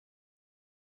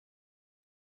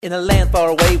In a land far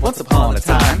away, once upon a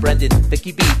time, Brendan,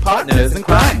 Vicky B, partners in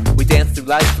crime. We danced through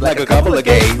life like a couple of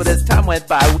gays. But as time went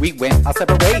by, we went our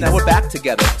separate ways. Now we're back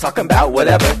together, talking about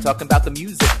whatever. Talking about the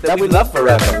music that we love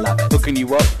forever. Hooking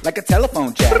you up like a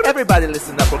telephone chat. Everybody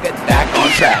listen up, we're getting back on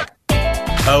track.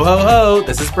 Ho, ho, ho,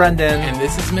 this is Brendan. And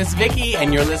this is Miss Vicky,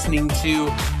 and you're listening to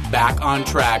Back on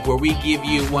Track, where we give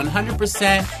you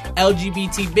 100%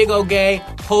 LGBT big ol' gay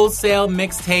wholesale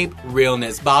mixtape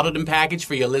realness, bottled and packaged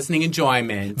for your listening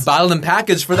enjoyment. Bottled and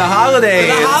packaged for the holidays.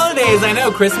 For the holidays, I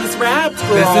know, Christmas wraps,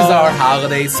 girl. This is our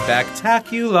holiday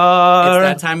spectacular.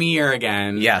 It's that time of year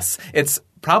again. Yes, it's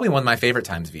probably one of my favorite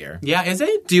times of year. Yeah, is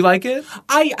it? Do you like it?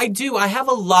 I do. I have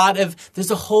there's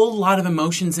a whole lot of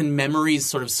emotions and memories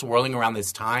sort of swirling around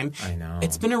this time. I know.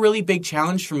 It's been a really big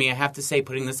challenge for me, I have to say,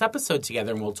 putting this episode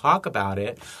together, and we'll talk about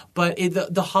it. But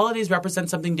the holidays represent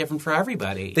something different for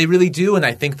everybody. They really do, and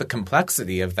I think the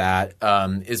complexity of that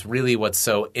is really what's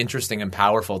so interesting and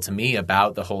powerful to me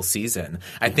about the whole season.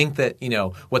 I think that,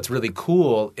 what's really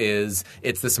cool is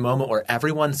it's this moment where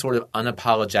everyone sort of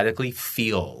unapologetically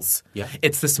feels. Yeah.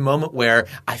 It's this moment where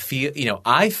I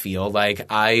feel like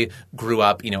I grew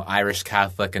up, Irish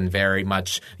Catholic and very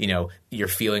much, your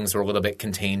feelings were a little bit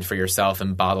contained for yourself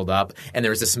and bottled up. And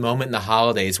there's this moment in the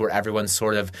holidays where everyone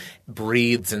sort of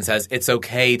breathes and says it's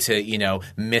okay to,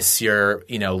 miss your,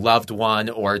 loved one,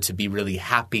 or to be really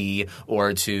happy,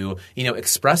 or to,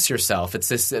 express yourself. It's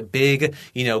this big,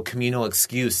 communal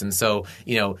excuse. And so,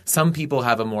 some people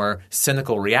have a more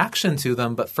cynical reaction to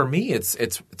them. But for me,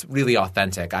 it's really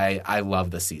authentic. I love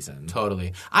the season.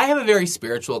 Totally. I have a very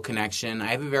spiritual connection.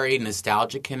 I have a very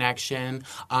nostalgic connection.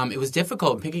 It was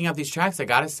difficult picking up these tracks. I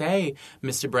gotta say,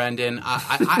 Mr. Brendan,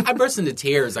 I burst into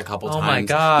tears a couple times. Oh my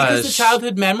gosh! Because the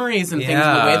childhood memories and things,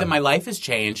 and the way that my life has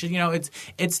changed.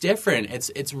 It's different.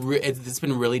 It's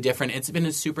been really different. It's been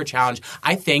a super challenge.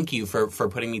 I thank you for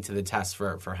putting me to the test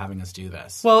for having us do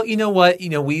this. Well, you know what?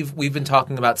 We've been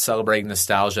talking about celebrating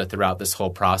nostalgia throughout this whole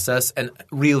process, and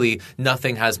really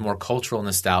nothing has more cultural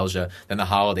nostalgia than the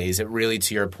holidays. It really,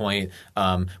 to your point,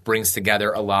 brings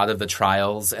together a lot of the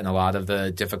trials and a lot of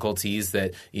the difficulties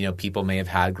that people may have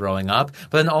had growing up,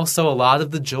 but then also a lot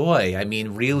of the joy. I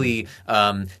mean, really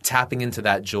tapping into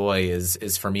that joy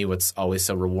is for me what's always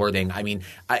so rewarding. I mean,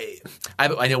 I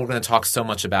know we're going to talk so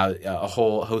much about a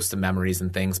whole host of memories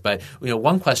and things, but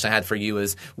one question I had for you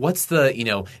is what's the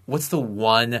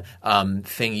one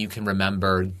thing you can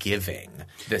remember giving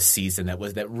this season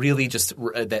that really just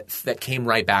that came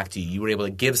right back to you? You were able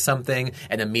to give something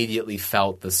and immediately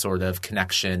felt the sort of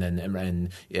connection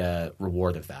and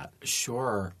reward of that.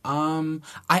 Sure.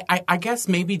 I guess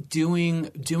maybe doing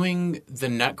the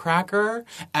Nutcracker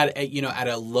at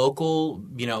a local,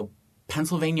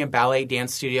 Pennsylvania ballet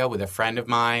dance studio with a friend of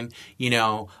mine.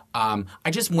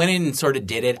 I just went in and sort of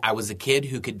did it. I was a kid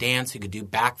who could dance, who could do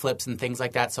backflips and things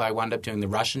like that, so I wound up doing the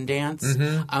Russian dance.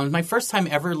 Mm-hmm. It was my first time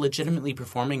ever legitimately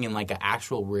performing in like an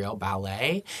actual real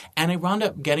ballet, and I wound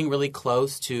up getting really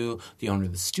close to the owner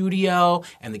of the studio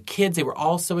and the kids. They were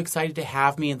all so excited to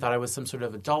have me and thought I was some sort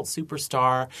of adult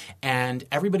superstar, and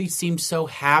everybody seemed so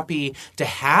happy to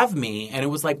have me, and it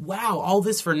was like, wow, all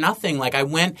this for nothing. Like I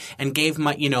went and gave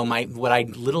my what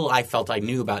I felt I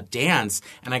knew about dance,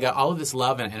 and I got all of this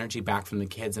love and energy back from the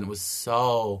kids, and it was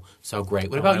so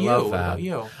great. What about you? Love that. What about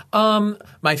you?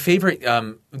 My favorite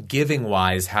giving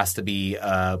wise has to be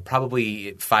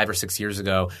probably 5 or 6 years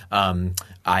ago.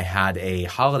 I had a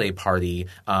holiday party.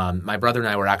 My brother and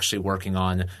I were actually working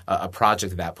on a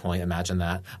project at that point. Imagine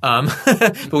that.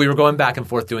 But we were going back and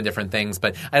forth doing different things.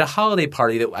 But I had a holiday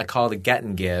party that I called a Get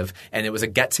and Give, and it was a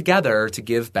get together to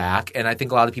give back. And I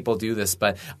think a lot of people do this,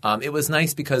 but it was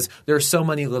nice because there are so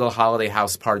many little holiday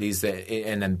house parties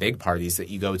and then big parties that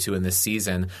you go to in this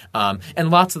season.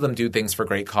 And lots of them do things for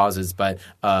great causes. But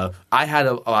I had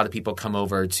a lot of people come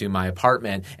over to my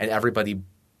apartment, and everybody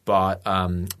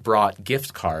brought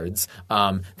gift cards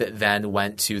that then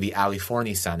went to the Ali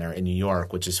Forney Center in New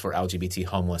York, which is for LGBT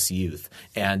homeless youth.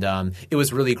 And it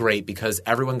was really great because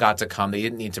everyone got to come. They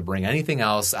didn't need to bring anything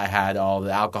else. I had all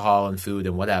the alcohol and food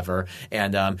and whatever.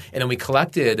 And then we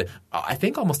collected, I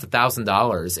think, almost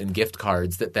 $1,000 in gift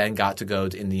cards that then got to go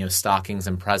in stockings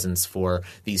and presents for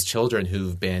these children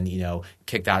who've been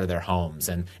kicked out of their homes.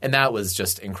 And that was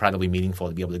just incredibly meaningful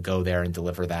to be able to go there and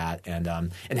deliver that and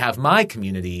have my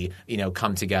community community,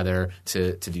 come together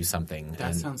to do something.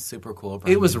 That And sounds super cool,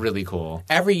 Brian. it was really cool.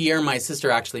 Every year, my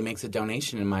sister actually makes a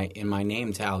donation in my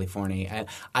name to Ali Forney, and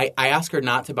I ask her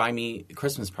not to buy me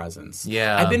Christmas presents.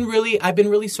 Yeah. I've been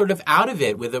really sort of out of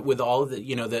it with all of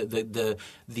the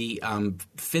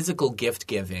physical gift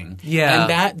giving. Yeah.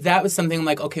 And that was something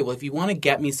like, okay, well, if you want to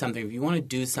get me something, if you want to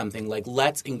do something, like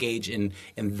let's engage in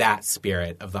that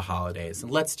spirit of the holidays,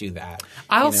 and let's do that.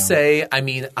 I'll say, I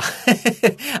mean,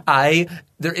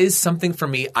 there is something for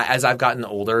me as I've gotten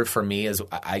older. For me, as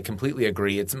I completely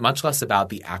agree, it's much less about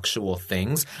the actual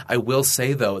things. I will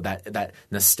say though that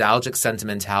nostalgic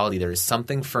sentimentality. There is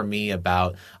something for me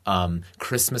about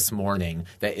Christmas morning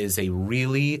that is a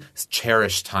really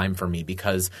cherished time for me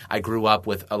because I grew up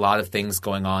with a lot of things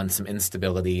going on, some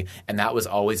instability, and that was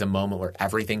always a moment where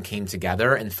everything came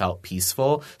together and felt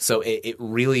peaceful. So it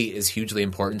really is hugely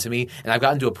important to me, and I've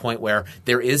gotten to a point where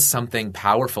there is something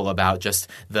powerful about just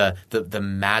the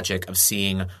magic of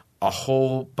seeing a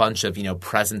whole bunch of,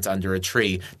 presents under a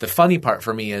tree. The funny part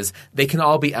for me is they can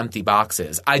all be empty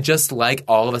boxes. I just like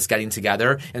all of us getting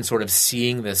together and sort of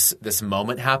seeing this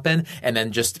moment happen and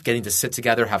then just getting to sit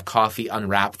together, have coffee,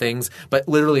 unwrap things. But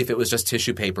literally, if it was just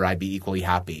tissue paper, I'd be equally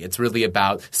happy. It's really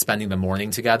about spending the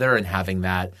morning together and having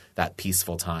that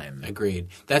peaceful time. Agreed.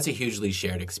 That's a hugely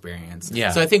shared experience.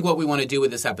 Yeah. So I think what we want to do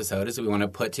with this episode is we want to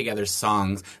put together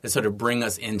songs that sort of bring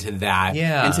us into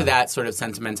that sort of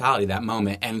sentimentality, that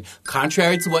moment. And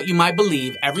contrary to what you might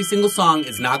believe, every single song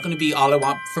is not going to be All I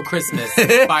Want for Christmas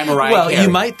by Mariah Well, Carey. you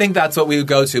might think that's what we would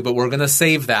go to, but we're going to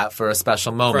save that for a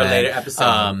special moment. For a later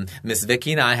episode. Miss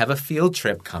Vicky and I have a field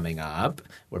trip coming up.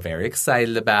 We're very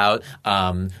excited about.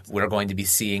 We're going to be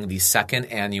seeing the second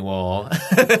annual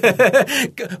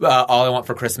All I Want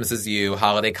for Christmas Is You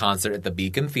holiday concert at the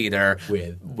Beacon Theater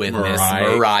with Miss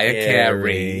Mariah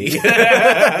Carey. Guilty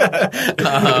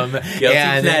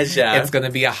And pleasure. it's going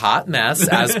to be a hot mess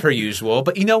as per usual.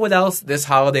 But you know what else? This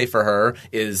holiday for her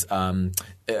is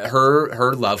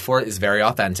her love for it is very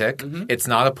authentic. Mm-hmm. It's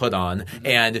not a put on,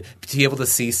 and to be able to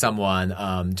see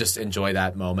someone just enjoy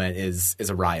that moment is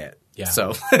a riot. Yeah.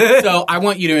 So I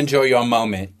want you to enjoy your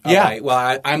moment. Yeah. Okay?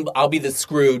 Well, I'll be the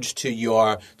Scrooge to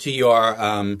your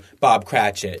Bob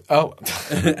Cratchit. Oh,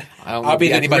 I'll be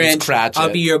the anybody's Grinch. Cratchit.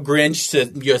 I'll be your Grinch to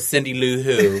your Cindy Lou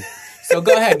Who. So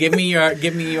go ahead, give me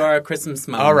your Christmas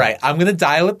moment. All right, I'm going to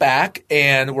dial it back,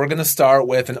 and we're going to start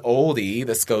with an oldie.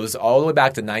 This goes all the way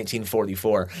back to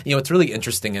 1944. What's really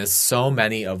interesting is so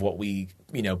many of what we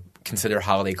consider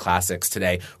holiday classics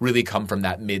today really come from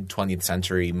that mid-20th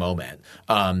century moment.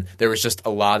 There was just a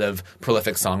lot of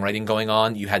prolific songwriting going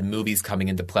on. You had movies coming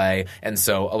into play, and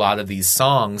so a lot of these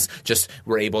songs just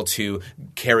were able to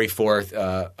carry forth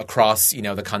across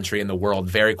the country and the world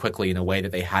very quickly in a way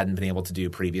that they hadn't been able to do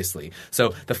previously.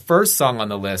 So the first song on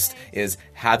the list is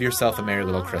Have Yourself a Merry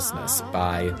Little Christmas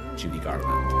by Judy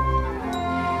Garland.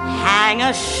 Hang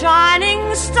a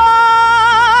shining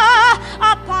star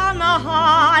upon the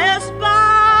highest bough,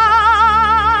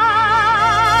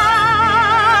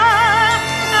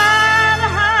 and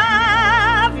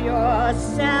have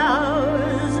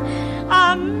yourselves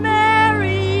a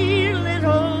merry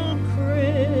little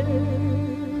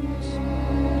Christmas.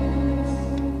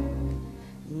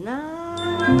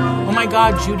 Now. Oh my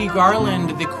God, Judy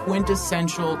Garland, the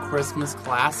quintessential Christmas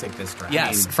classic this time.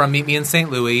 Yes, from Meet Me in St.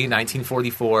 Louis,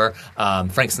 1944.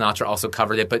 Frank Sinatra also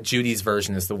covered it, but Judy's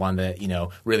version is the one that,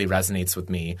 really resonates with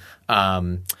me.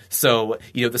 So,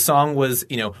 the song was,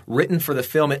 written for the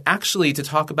film. And actually, to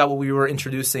talk about what we were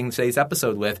introducing today's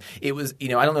episode with, it was, I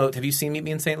don't know, have you seen Meet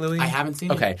Me in St. Louis? I haven't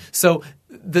seen it. Okay, so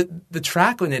the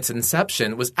track in its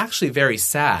inception was actually very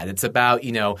sad. It's about,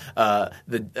 a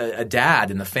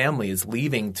dad and the family is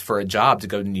leaving for a job to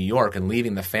go to New York and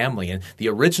leaving the family. And the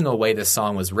original way this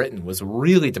song was written was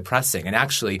really depressing. And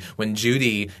actually, when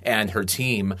Judy and her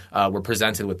team were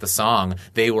presented with the song,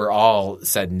 they were all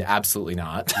said, absolutely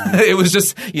not. It was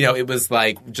just, it was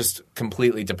like just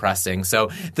completely depressing.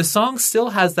 So the song still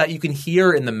has that, you can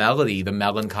hear in the melody, the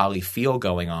melancholy feel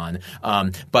going on.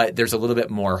 But there's a little bit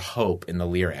more hope in the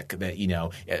lyric that,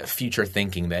 future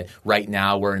thinking that right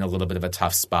now we're in a little bit of a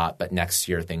tough spot, but next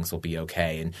year things will be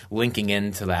okay. And linking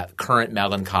into that current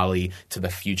melancholy to the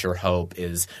future hope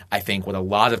is, I think, what a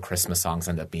lot of Christmas songs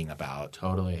end up being about.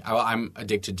 Totally. I'm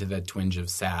addicted to that twinge of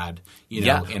sad,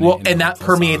 Yeah. in And that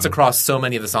permeates song. across so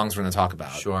many of the songs we're going to talk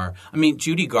about. Sure. I mean,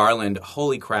 Judy Garland,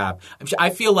 holy crap. I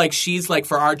feel like she's like,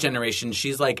 for our generation,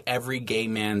 she's like every gay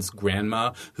man's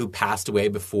grandma who passed away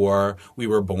before we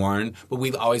were born. But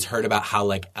we've always heard about how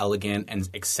like elegant and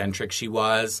eccentric she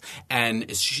was,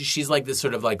 and she's like this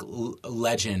sort of like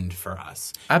legend for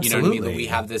us. Absolutely. You know what I mean? That we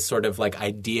have this sort of like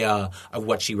idea of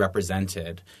what she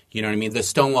represented. You know what I mean? The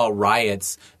Stonewall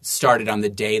riots started on the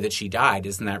day that she died.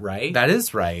 Isn't that right? That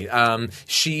is right.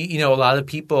 She, a lot of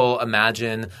people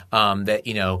imagine that,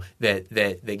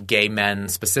 that gay men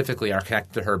specifically are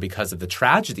connected to her because of the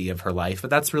tragedy of her life, but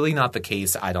that's really not the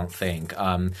case, I don't think.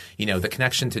 The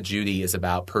connection to Judy is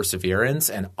about perseverance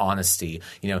and honesty.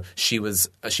 She was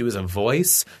a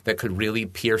voice that could really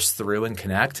pierce through and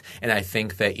connect, and I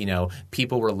think that,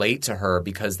 people relate to her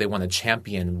because they want to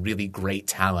champion really great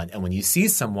talent. And when you see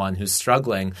someone who's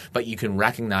struggling, but you can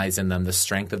recognize in them the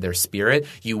strength of their spirit,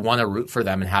 you want to root for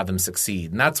them and have them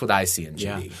succeed. And that's what I see in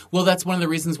Judy. Yeah. Well, that's one of the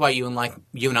reasons why you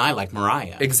and I like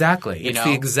Mariah. Exactly. It's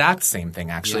the exact same thing,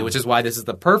 actually, which is why this is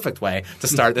the perfect way to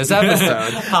start this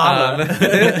episode.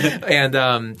 And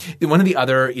one of the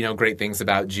other, great things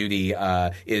about Judy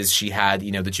is she had,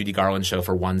 the Judy Garland show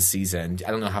for one season.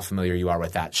 I don't know how familiar you are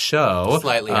with that show.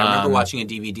 Slightly. I remember watching a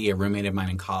DVD. A roommate of mine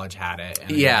in college had it.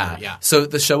 And yeah. So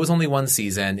the show was only one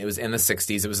season. It was in the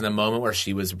 60s. It was in a moment where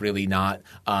she was really not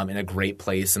in a great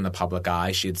place in the public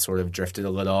eye. She had sort of drifted a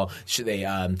little.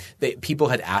 People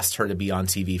had asked her to be on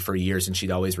TV for years, and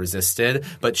she'd always resisted.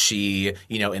 But she,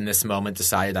 in this moment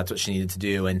decided that's what she needed to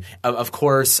do. And of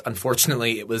course,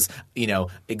 unfortunately, it was,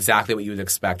 exactly what you would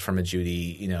expect from a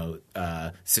Judy,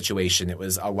 situation. It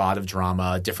was a lot of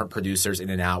drama, different producers in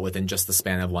and out within just the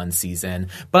span of one season.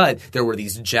 But there were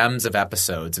these gems of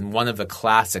episodes, and one of the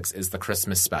classics is the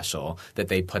Christmas special that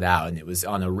they put out, and it was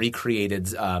on a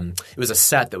recreated it was a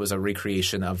set that was a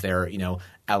recreation of their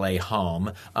LA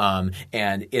home,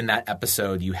 and in that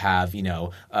episode you have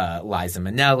Liza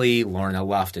Minnelli, Lorna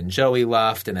Luft, and Joey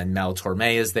Luft, and then Mel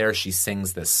Torme is there. She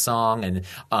sings this song, and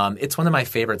it's one of my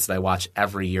favorites that I watch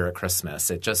every year at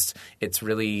Christmas. It's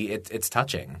really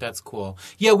touching. That's cool.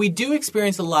 Yeah, we do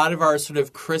experience a lot of our sort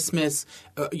of Christmas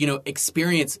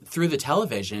experience through the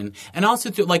television, and also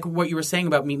through like what you were saying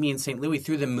about Meet Me in St. Louis,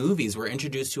 through the movies. We're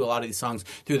introduced to a lot of these songs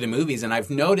through the movies, and I've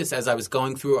noticed as I was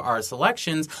going through our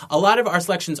selections, a lot of our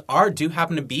selections do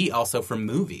happen to be also from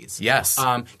movies. Yes.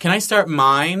 Can I start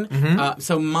mine? Mm-hmm.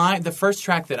 So the first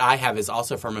track that I have is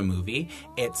also from a movie.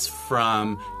 It's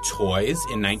from Toys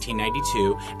in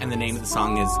 1992, and the name of the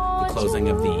song is The Closing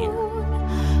of the Year.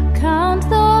 Count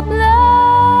the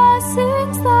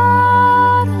blessings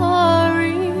that are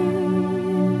real.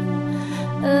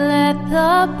 Let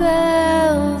the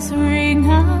bells ring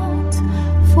out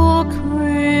for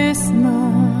Christmas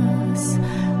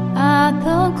at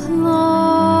the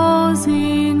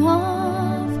closing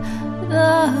of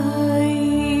the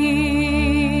year.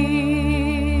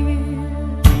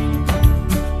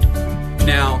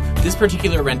 Now, this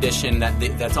particular rendition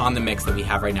that's on the mix that we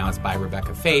have right now is by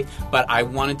Rebecca Faith, but I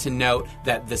wanted to note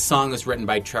that the song was written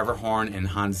by Trevor Horn and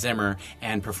Hans Zimmer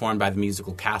and performed by the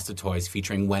musical cast of Toys,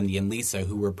 featuring Wendy and Lisa,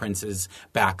 who were Prince's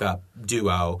backup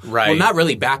duo. Right. Well, not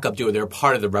really backup duo. They were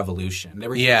part of the revolution. They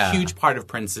were a huge part of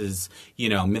Prince's,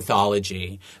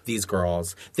 mythology, these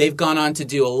girls. They've gone on to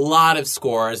do a lot of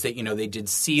scores. They did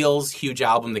Seal's huge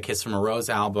album, the Kiss from a Rose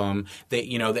album.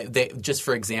 They just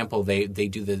for example, they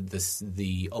do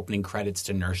the opening credits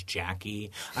to Nurse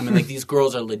Jackie. I mean, like, these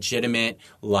girls are legitimate,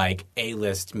 like,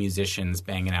 A-list musicians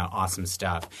banging out awesome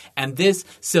stuff. And this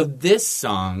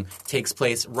song takes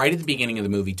place right at the beginning of the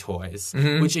movie Toys,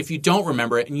 which, if you don't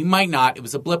remember it, and you might not, it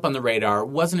was a blip on the radar,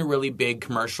 wasn't a really big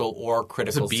commercial or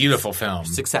critical It's a beautiful film.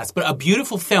 Success, but a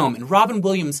beautiful film. And Robin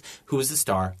Williams, who was the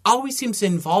star, always seems to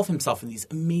involve himself in these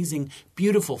amazing,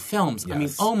 beautiful films. Yes. I mean,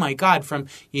 oh my God, from,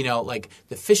 like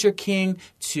The Fisher King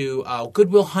to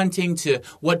Good Will Hunting to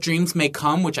What Dreams May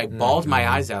Come, which I bawled my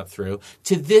eyes out through,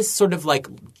 to this sort of like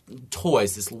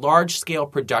Toys, this large-scale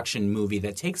production movie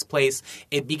that takes place,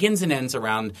 it begins and ends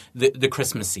around the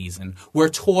Christmas season, where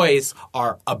toys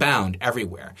are abound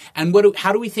everywhere. And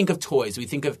how do we think of toys? We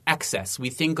think of excess. We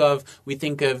think of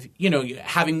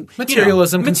having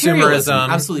materialism, consumerism.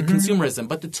 Absolutely, consumerism.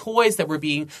 But the toys that were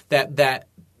being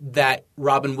that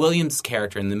Robin Williams'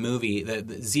 character in the movie, the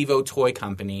Zevo Toy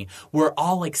Company, were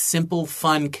all like simple,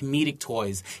 fun, comedic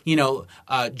toys.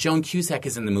 Joan Cusack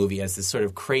is in the movie as this sort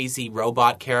of crazy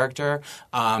robot character,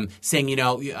 saying,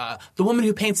 the woman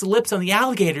who paints the lips on the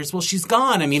alligators, well, she's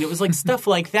gone. I mean, it was like stuff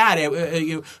like that.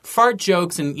 Fart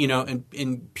jokes and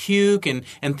puke and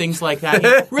things like that.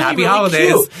 Really, Happy really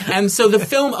holidays. Cute. And so the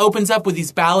film opens up with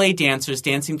these ballet dancers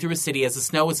dancing through a city as the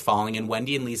snow is falling, and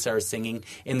Wendy and Lisa are singing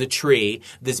in the tree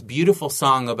this beautiful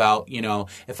song about,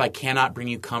 if I cannot bring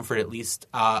you comfort, at least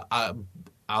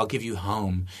I'll give you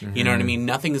home. You know what I mean?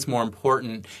 Nothing is more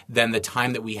important than the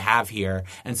time that we have here.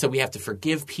 And so we have to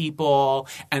forgive people.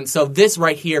 And so this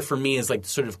right here for me is like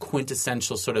sort of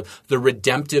quintessential, sort of the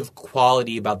redemptive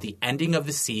quality about the ending of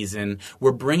the season.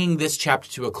 We're bringing this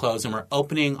chapter to a close and we're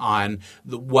opening on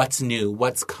what's new,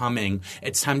 what's coming.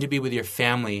 It's time to be with your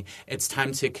family. It's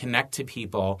time to connect to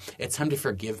people. It's time to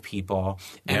forgive people.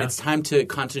 And it's time to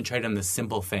concentrate on the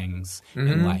simple things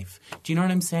in life. Do you know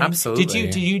what I'm saying? Absolutely.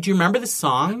 Do you remember the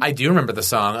song? I do remember the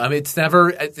song.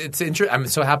 I'm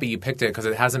so happy you picked it because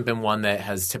it hasn't been one that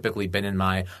has typically been in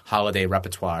my holiday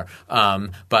repertoire.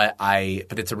 But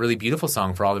it's a really beautiful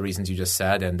song for all the reasons you just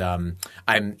said. And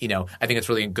I think it's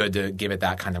really good to give it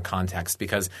that kind of context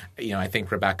because, I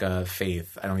think Rebecca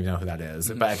Faith, I don't even know who that is,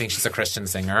 but I think she's a Christian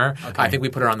singer. Okay. I think we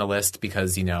put her on the list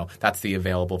because, that's the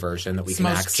available version that we can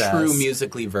access. It's the most true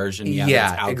musically version. Yeah,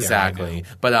 that's out exactly. there right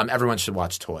but everyone should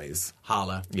watch Toys.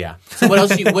 Holla. Yeah. So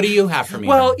what do you have for me?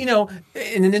 Well,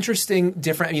 in an interesting,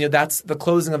 different, that's the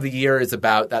closing of the year is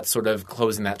about that sort of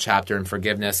closing that chapter and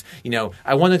forgiveness.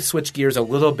 I want to switch gears a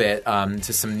little bit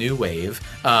to some new wave,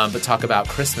 but talk about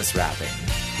Christmas wrapping.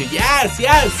 Yes.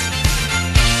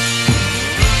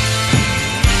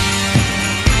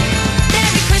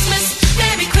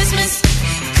 Merry Christmas,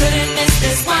 couldn't miss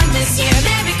this one this year.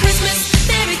 Merry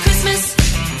Christmas,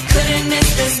 couldn't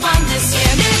miss this one this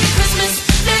year.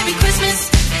 Merry Christmas,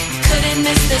 couldn't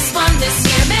miss this one this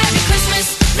year.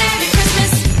 Merry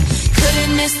Christmas,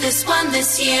 couldn't miss this one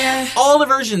this year. All the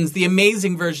versions, the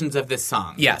amazing versions of this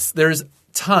song. Yes, there's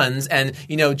tons. And,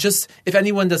 just if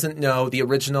anyone doesn't know, the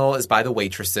original is by the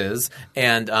Waitresses.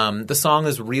 And the song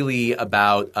is really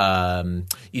about, a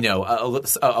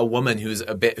woman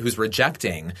who's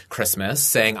rejecting Christmas,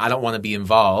 saying, I don't want to be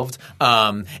involved,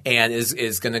 and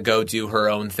is going to go do her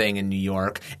own thing in New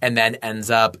York, and then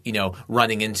ends up,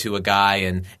 running into a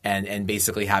guy and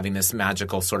basically having this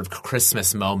magical sort of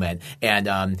Christmas moment.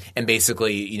 And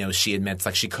basically, she admits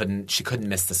like she couldn't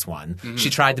miss this one. Mm-hmm. She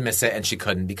tried to miss it and she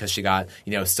couldn't because she got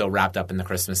still wrapped up in the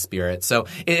Christmas spirit. So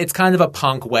it's kind of a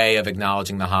punk way of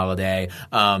acknowledging the holiday.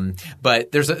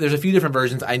 But there's a few different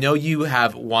versions. I know you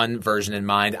have one version in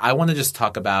mind. I want to just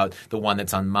talk about the one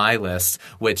that's on my list,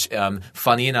 which,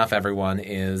 funny enough, everyone,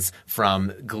 is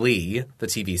from Glee, the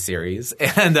TV series.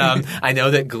 And I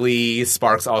know that Glee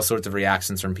sparks all sorts of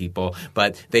reactions from people,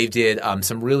 but they did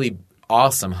some really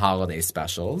awesome holiday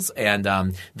specials. And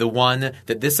the one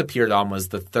that this appeared on was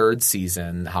the third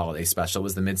season holiday special,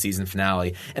 was the mid-season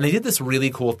finale. And they did this really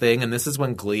cool thing, and this is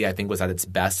when Glee, I think, was at its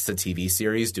best as a TV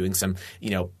series, doing some,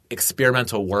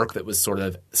 experimental work that was sort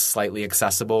of slightly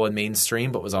accessible and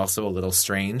mainstream, but was also a little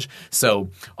strange. So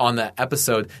on the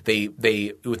episode, they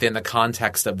within the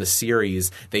context of the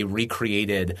series, they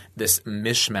recreated this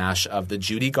mishmash of the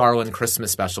Judy Garland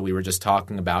Christmas special we were just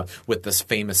talking about with this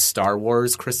famous Star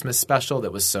Wars Christmas special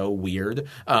that was so weird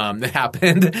that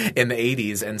happened in the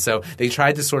 80s. And so they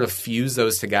tried to sort of fuse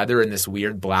those together in this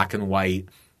weird black and white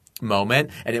moment.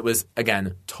 And it was,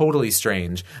 again, totally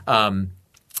strange.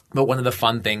 But one of the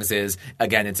fun things is,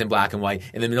 again, it's in black and white.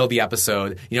 In the middle of the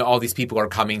episode, all these people are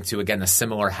coming to, again, a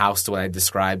similar house to what I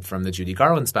described from the Judy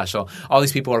Garland special. All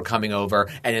these people are coming over.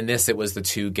 And in this, it was the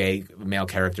two gay male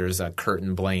characters, Kurt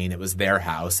and Blaine. It was their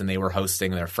house, and they were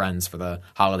hosting their friends for the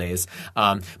holidays.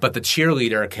 But the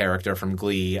cheerleader character from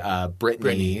Glee,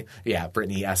 Brittany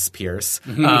S. Pierce,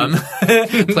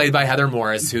 played by Heather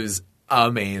Morris, who's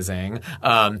amazing.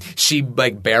 She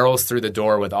barrels through the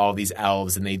door with all these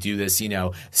elves, and they do this,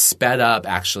 sped up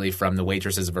actually from the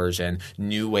Waitresses version,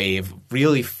 new wave,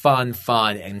 really fun,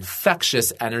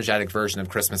 infectious, energetic version of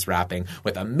Christmas wrapping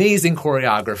with amazing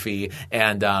choreography,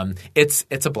 and it's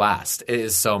a blast. It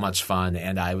is so much fun,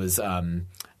 and I was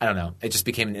I don't know, it just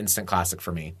became an instant classic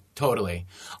for me. Totally.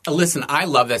 Listen, I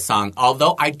love that song.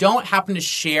 Although I don't happen to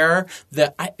share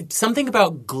something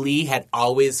about Glee had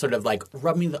always sort of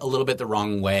rubbed me a little bit the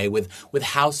wrong way with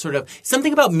how sort of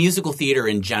something about musical theater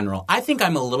in general. I think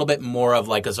I'm a little bit more of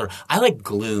I like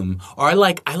gloom, or I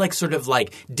like sort of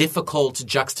difficult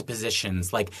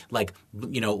juxtapositions,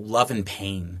 love and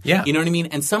pain. Yeah. You know what I mean?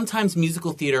 And sometimes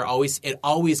musical theater always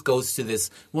goes to this,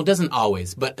 well, it doesn't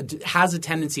always, but it has a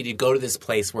tendency to go to this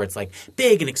place where it's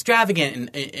big and extravagant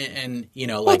and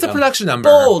well, it's a production number.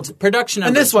 Bold production number.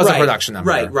 And this was a production number.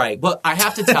 Right. Well, I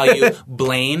have to tell you,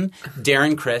 Blaine,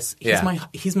 Darren Criss,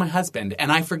 he's my husband,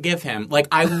 and I forgive him.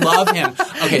 I love him.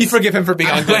 Okay, you forgive him for being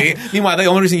on Glee. Meanwhile, the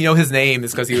only reason you know his name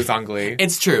is because he was on Glee.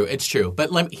 It's true.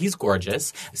 But he's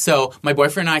gorgeous. So my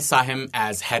boyfriend and I saw him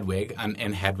as Hedwig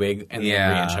in Hedwig and the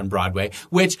Ranch on Broadway,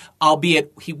 which,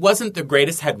 albeit he wasn't the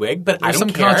greatest Hedwig, but I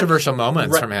don't care. Some controversial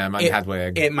moments from him on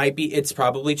Hedwig. It might be. It's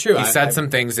probably true. He said some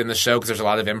things in the show because there's a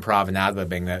lot of improv and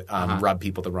ad-libbing that rub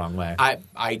people the wrong way.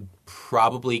 I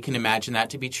probably can imagine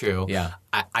that to be true. Yeah.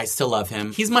 I still love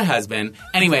him. He's my husband.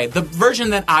 Anyway, the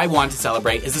version that I want to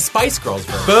celebrate is the Spice Girls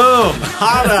version. Boom!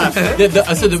 Holla!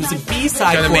 So there was a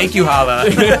B-side Gonna for... make you holla.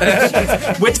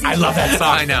 Which, I love that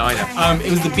song. I know. It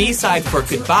was the B-side for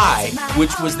Goodbye,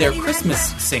 which was their Christmas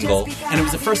single, and it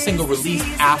was the first single released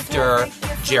after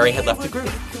Jerry had left the group.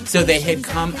 So they had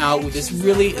come out with this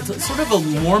really, it's sort of a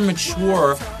more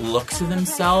mature look to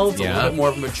themselves, a little bit more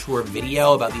of a mature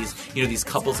video about these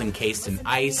couples encased in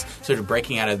ice, sort of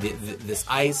breaking out of this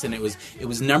ice, and it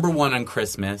was number one on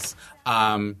Christmas.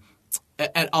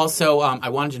 And also, I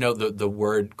wanted to know the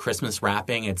word Christmas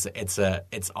rapping.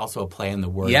 It's also a play on the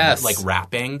word like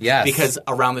rapping. Yes. Because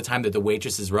around the time that the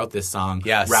Waitresses wrote this song,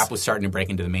 rap was starting to break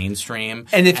into the mainstream.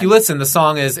 And if you listen, the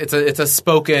song is it's a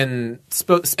spoken it's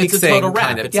a total rap.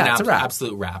 kind of It's an it's a rap.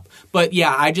 absolute rap. But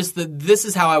yeah, this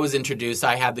is how I was introduced.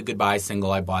 I had the Goodbye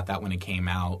single. I bought that when it came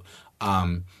out.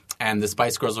 And the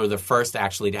Spice Girls were the first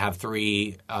actually to have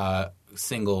 3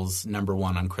 singles number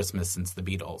one on Christmas since the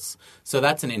Beatles. So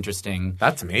that's an interesting...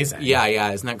 That's amazing.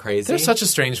 Yeah. Isn't that crazy? They're such a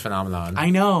strange phenomenon. I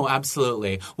know,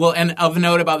 absolutely. Well, and of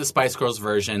note about the Spice Girls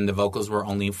version, the vocals were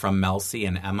only from Mel C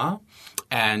and Emma.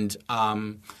 And I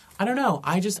don't know.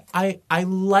 I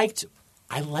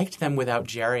liked them without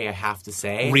Jerry, I have to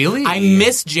say. Really? I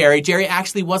miss Jerry. Jerry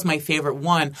actually was my favorite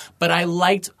one, but I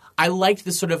liked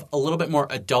the sort of a little bit more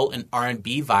adult and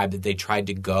R&B vibe that they tried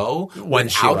to go when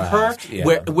without her,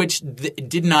 left. which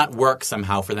did not work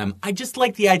somehow for them. I just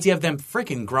like the idea of them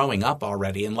freaking growing up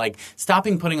already and like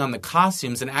stopping putting on the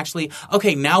costumes and actually,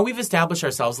 okay, now we've established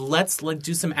ourselves. Let's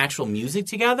do some actual music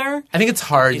together. I think it's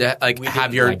hard to we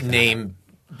have didn't your like name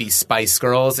be Spice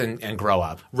Girls and grow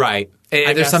up. Right.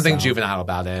 There's something so. juvenile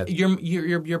about it.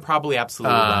 You're probably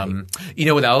absolutely right. You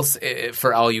know what else?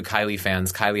 For all you Kylie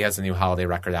fans, Kylie has a new holiday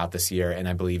record out this year, and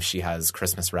I believe she has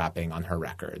Christmas rapping on her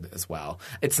record as well.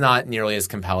 It's not nearly as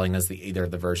compelling as either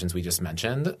of the versions we just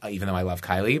mentioned, even though I love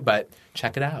Kylie, but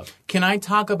check it out. Can I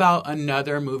talk about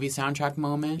another movie soundtrack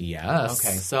moment? Yes.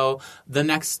 Okay, so the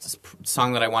next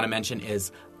song that I want to mention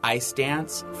is Ice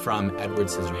Dance from Edward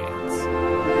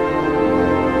Scissorhands.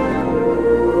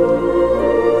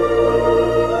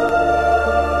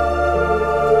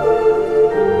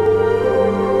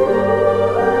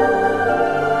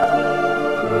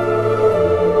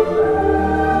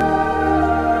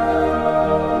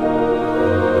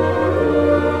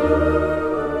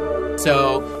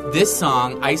 So this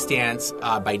song, Ice Dance,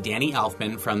 by Danny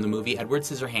Elfman from the movie Edward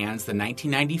Scissorhands, the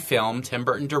 1990 film Tim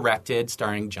Burton directed,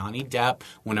 starring Johnny Depp,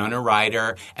 Winona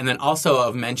Ryder, and then also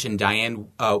of mentioned Diane,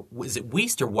 was it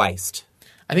Wiest or Weist?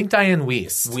 I think Diane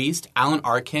Wiest. Wiest, Alan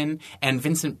Arkin, and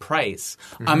Vincent Price.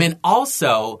 And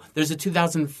also, there's a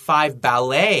 2005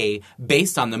 ballet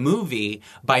based on the movie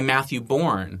by Matthew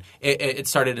Bourne. It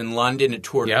started in London. It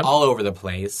toured all over the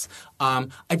place.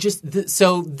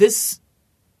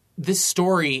 This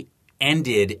story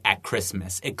ended at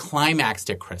Christmas. It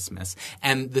climaxed at Christmas.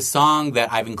 And the song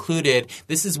that I've included,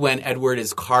 this is when Edward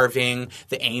is carving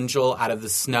the angel out of the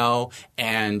snow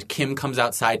and Kim comes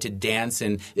outside to dance.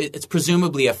 And it's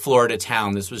presumably a Florida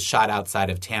town. This was shot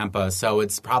outside of Tampa. So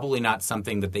it's probably not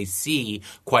something that they see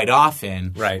quite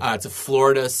often. Right. It's a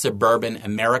Florida suburban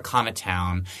Americana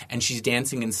town. And she's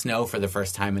dancing in snow for the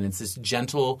first time. And it's this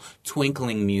gentle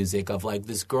twinkling music of like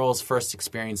this girl's first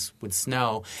experience with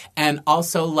snow. And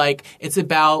also like, it's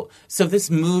about, so this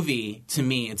movie, to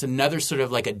me, it's another sort of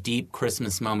like a deep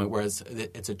Christmas moment where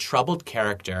it's a troubled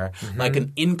character, like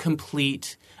an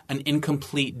incomplete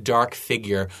dark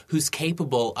figure who's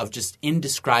capable of just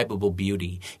indescribable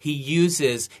beauty. He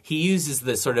uses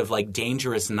the sort of like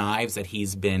dangerous knives that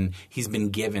he's been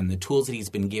given, the tools that he's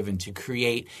been given to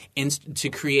create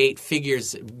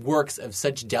figures, works of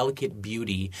such delicate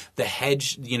beauty. The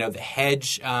hedge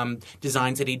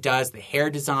designs that he does, the hair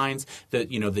designs,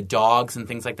 the dogs and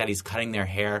things like that. He's cutting their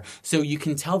hair, so you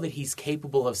can tell that he's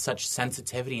capable of such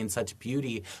sensitivity and such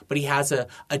beauty. But he has a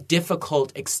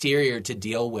difficult exterior to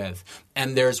deal with.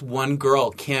 And there's one girl,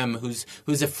 Kim,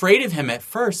 who's afraid of him at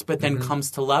first, but then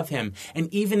comes to love him.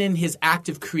 And even in his act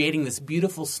of creating this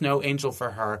beautiful snow angel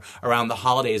for her around the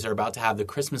holidays, they're about to have the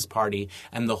Christmas party,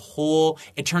 and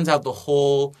it turns out the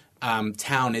whole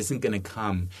town isn't going to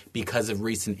come because of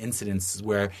recent incidents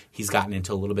where he's gotten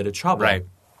into a little bit of trouble. Right.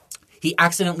 He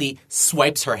accidentally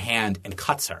swipes her hand and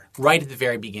cuts her right at the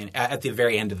very beginning, at the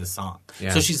very end of the song. Yeah.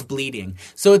 So she's bleeding.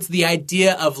 So it's the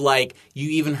idea of like, you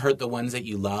even hurt the ones that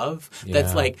you love. Yeah.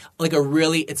 That's like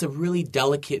it's a really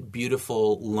delicate,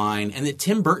 beautiful line. And that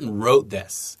Tim Burton wrote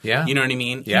this. Yeah. You know what I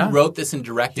mean? Yeah. He wrote this and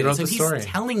directed He wrote it. So the story. he's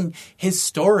telling his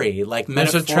story, like,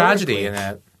 There's metaphorically. a tragedy in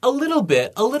it. A little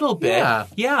bit. Yeah.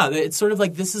 Yeah, it's sort of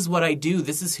like, this is what I do.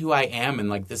 This is who I am, and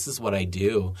like, this is what I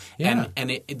do. Yeah.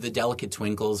 And the delicate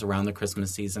twinkles around the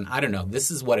Christmas season. I don't know. This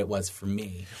is what it was for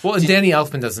me. Well, and Danny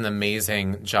Elfman does an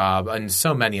amazing job in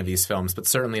so many of these films, but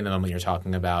certainly in the moment you're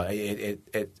talking about,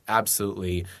 it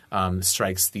absolutely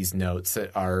strikes these notes that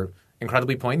are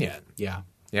incredibly poignant. Yeah.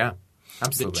 Yeah, The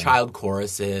absolutely. child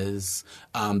choruses,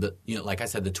 like I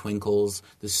said, the twinkles,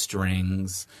 the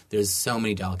strings. There's so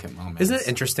many delicate moments. Isn't it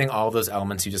interesting, all those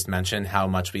elements you just mentioned, how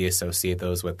much we associate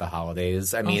those with the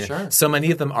holidays? I mean, sure. so many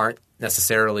of them aren't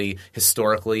necessarily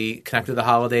historically connected to the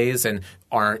holidays and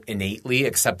aren't innately,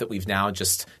 except that we've now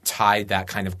just tied that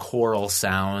kind of choral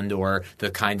sound or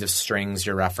the kind of strings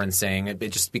you're referencing. It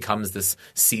just becomes this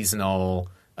seasonal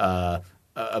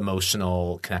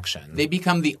emotional connection. They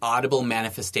become the audible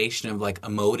manifestation of like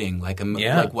emoting,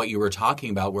 like what you were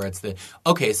talking about, where it's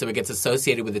so it gets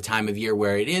associated with the time of year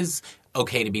where it is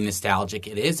okay to be nostalgic,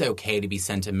 it is okay to be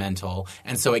sentimental,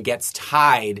 and so it gets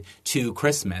tied to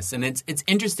Christmas. And it's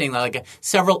interesting, like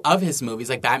several of his movies,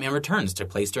 like Batman Returns, took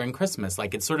place during Christmas.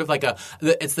 Like it's sort of like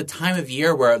it's the time of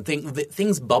year where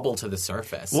things bubble to the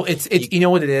surface. Well, it's you know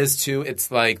what it is too? It's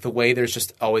like the way there's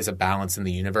just always a balance in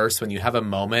the universe. When you have a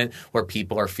moment where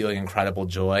people are feeling incredible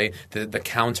joy, the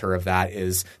counter of that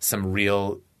is some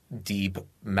real deep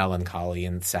melancholy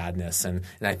and sadness, and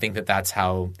I think that that's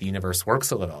how the universe works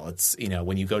a little. It's,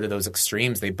 when you go to those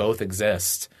extremes, they both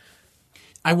exist.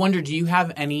 I wonder, do you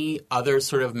have any other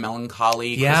sort of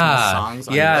melancholy Christmas songs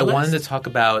on I your list? wanted to talk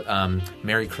about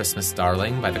Merry Christmas,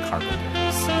 Darling by the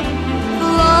Carpenters.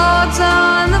 Logs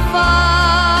on the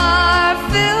fire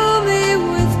fill me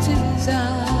with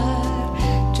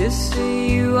desire to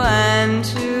see you and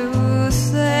to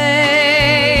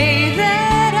say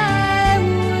that I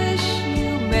wish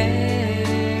you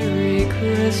Merry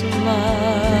Christmas.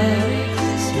 Merry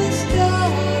Christmas,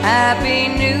 darling. Happy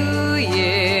New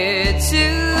Year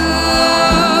too.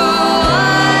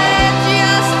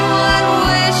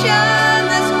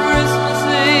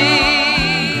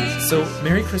 So,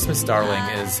 Merry Christmas, Darling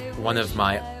is one of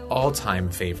my all-time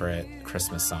favorite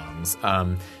Christmas songs.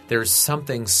 There's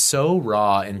something so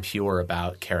raw and pure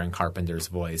about Karen Carpenter's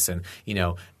voice. And,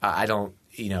 I don't,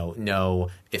 know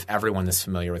if everyone is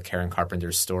familiar with Karen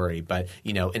Carpenter's story, but,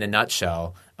 in a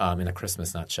nutshell, in a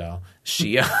Christmas nutshell,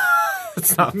 she...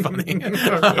 It's not funny.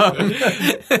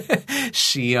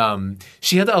 She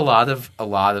had a lot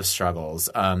of struggles,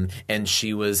 and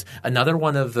she was another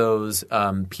one of those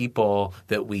people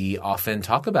that we often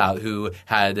talk about who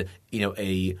had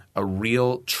a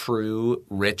real, true,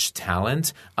 rich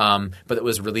talent, but it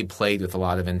was really plagued with a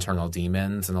lot of internal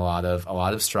demons and a lot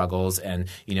of struggles. And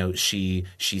she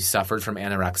suffered from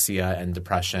anorexia and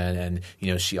depression,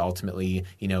 and she ultimately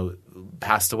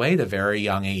passed away at a very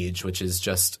young age, which is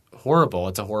just horrible.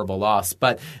 It's a horrible loss.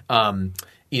 But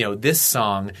this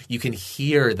song, you can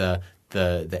hear the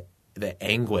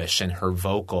anguish in her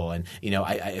vocal, and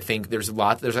I think there's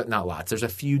a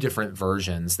few different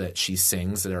versions that she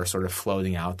sings that are sort of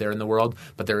floating out there in the world,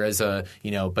 but there is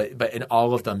but in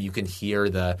all of them you can hear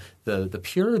the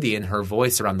purity in her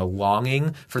voice around the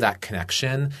longing for that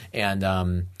connection,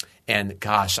 and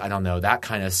gosh, I don't know, that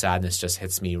kind of sadness just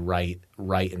hits me right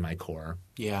in my core.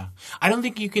 Yeah. I don't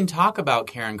think you can talk about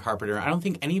Karen Carpenter. I don't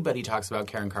think anybody talks about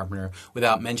Karen Carpenter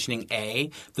without mentioning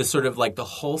the sort of like the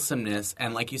wholesomeness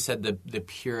and, like you said, the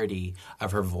purity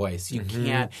of her voice. You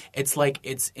can't – it's like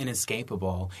it's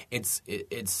inescapable. It's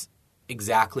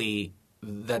exactly –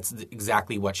 that's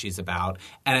exactly what she's about.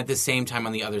 And at the same time,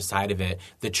 on the other side of it,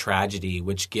 the tragedy,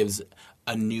 which gives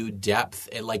a new depth.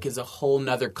 It like is a whole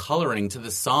nother coloring to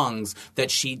the songs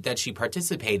that she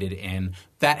participated in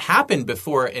that happened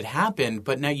before it happened,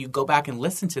 but now you go back and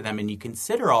listen to them and you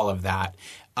consider all of that.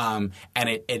 And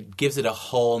it gives it a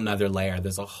whole nother layer.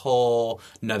 There's a whole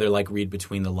nother like read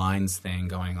between the lines thing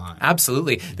going on.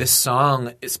 Absolutely. This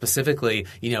song specifically,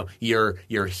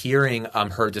 you're hearing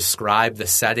her describe the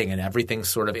setting and everything's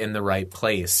sort of in the right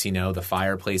place. The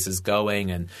fireplace is going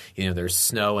and, there's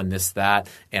snow and this, that.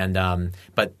 And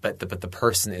but the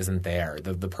person isn't there.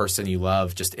 The person you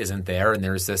love just isn't there. And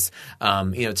there's this,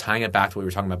 tying it back to what we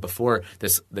were talking about before,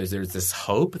 there's this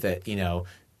hope that,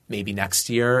 maybe next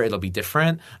year it'll be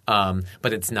different,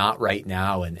 but it's not right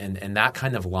now. And that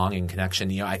kind of longing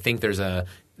connection, I think there's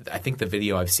I think the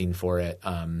video I've seen for it,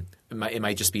 it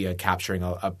might just be capturing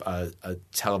a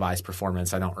televised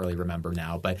performance. I don't really remember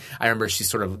now, but I remember she's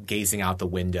sort of gazing out the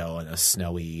window in a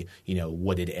snowy,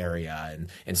 wooded area,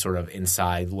 and sort of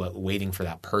inside waiting for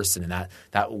that person, and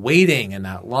that waiting and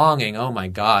that longing. Oh my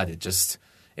God!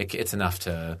 It's enough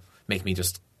to make me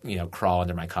just crawl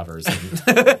under my covers.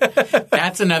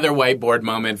 That's another whiteboard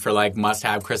moment for like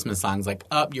must-have Christmas songs. Like,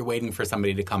 you're waiting for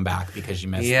somebody to come back because you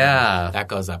missed them. That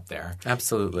goes up there.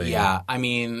 Absolutely. Yeah, I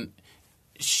mean.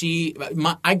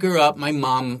 I grew up. My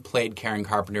mom played Karen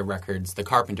Carpenter records, the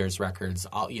Carpenters records,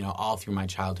 all through my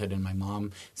childhood, and my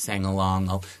mom sang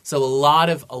along. So a lot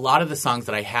of the songs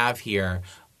that I have here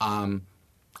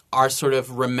are sort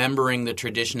of remembering the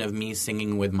tradition of me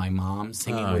singing with my mom,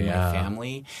 singing with my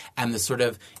family, and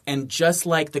and just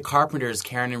like the Carpenters,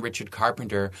 Karen and Richard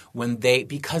Carpenter,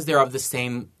 because they're of the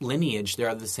same lineage, they're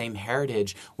of the same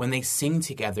heritage, when they sing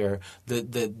together,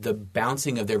 the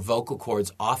bouncing of their vocal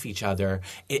cords off each other,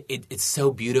 it's so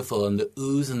beautiful, and the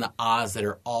oohs and the ahs that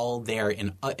are all there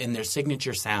in their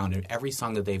signature sound in every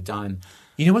song that they've done.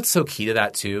 You know what's so key to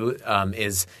that too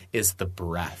is the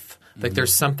breath. Like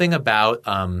there's something about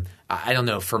I don't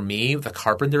know, for me, the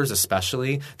Carpenters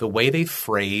especially, the way they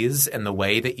phrase and the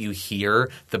way that you hear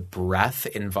the breath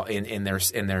in their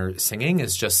singing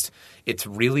is just, it's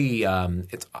really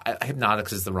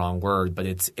hypnotic is the wrong word, but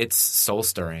it's soul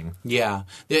stirring. Yeah,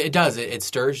 it does. It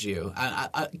stirs you.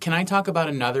 Can I talk about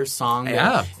another song?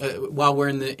 Yeah. While we're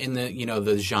in the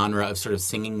the genre of sort of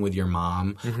singing with your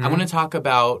mom, I want to talk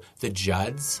about the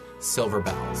Judds, Silver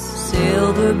Bells.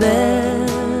 Silver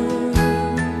bells.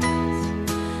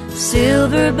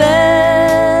 Silver bells,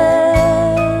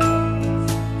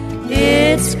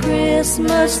 it's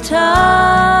Christmas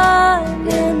time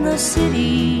in the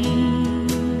city.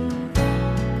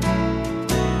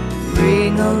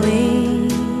 Ring-a-ling,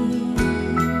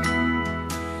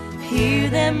 hear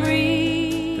them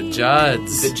ring. The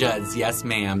Judds. The Judds, yes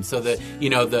ma'am. So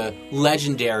the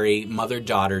legendary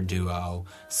mother-daughter duo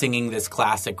singing this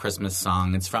classic Christmas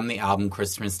song. It's from the album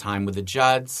Christmas Time with the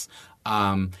Judds.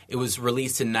 It was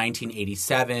released in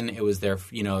 1987. It was their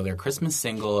Christmas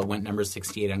single. It went number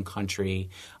 68 on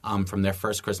country from their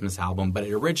first Christmas album. But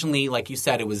it originally, like you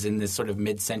said, it was in this sort of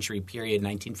mid-century period,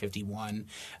 1951.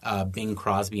 Bing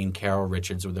Crosby and Carol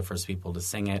Richards were the first people to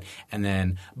sing it. And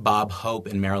then Bob Hope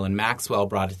and Marilyn Maxwell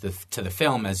brought it to the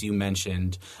film, as you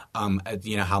mentioned,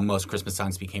 how most Christmas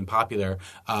songs became popular.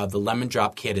 The Lemon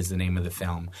Drop Kid is the name of the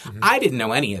film. Mm-hmm. I didn't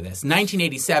know any of this.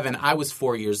 1987, I was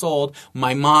 4 years old.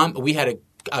 My mom, we had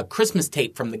a Christmas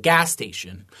tape from the gas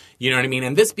station. You know what I mean?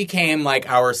 And this became like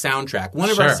our soundtrack, one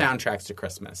of our soundtracks to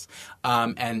Christmas.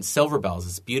 And Silver Bells,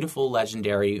 this beautiful,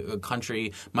 legendary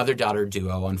country mother-daughter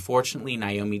duo. Unfortunately,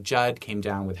 Naomi Judd came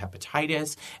down with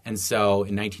hepatitis. And so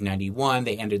in 1991,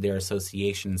 they ended their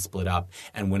association and split up.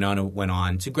 And Winona went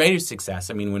on to greater success.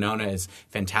 I mean, Winona is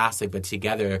fantastic, but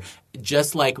together,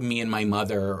 just like me and my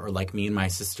mother or like me and my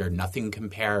sister, nothing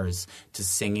compares to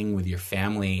singing with your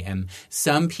family. And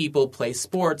some people play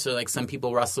sports, or like some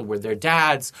people wrestle with their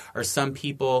dads, or some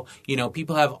people,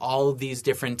 people have all of these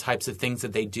different types of things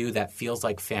that they do that feels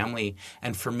like family.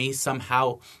 And for me,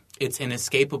 somehow it's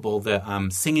inescapable, the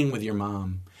singing with your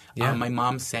mom. Yeah. My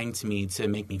mom sang to me to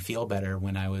make me feel better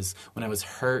when I was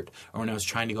hurt or when I was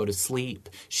trying to go to sleep.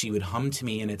 She would hum to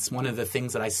me, and it's one of the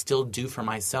things that I still do for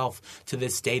myself to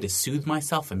this day to soothe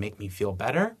myself and make me feel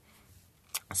better.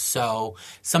 So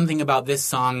something about this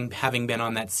song having been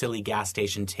on that silly gas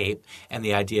station tape and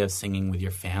the idea of singing with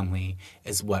your family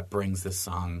is what brings this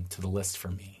song to the list for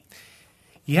me.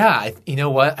 Yeah, you know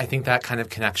what? I think that kind of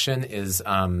connection is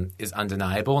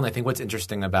undeniable, and I think what's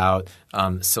interesting about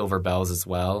Silver Bells as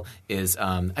well is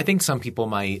I think some people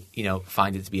might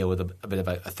find it to be a bit of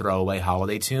a throwaway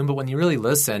holiday tune, but when you really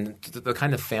listen to the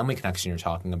kind of family connection you're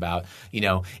talking about,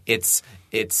 it's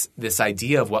this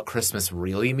idea of what Christmas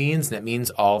really means, and it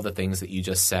means all the things that you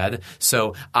just said.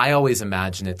 So I always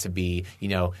imagine it to be,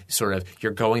 sort of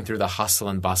you're going through the hustle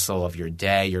and bustle of your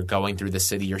day, you're going through the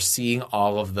city, you're seeing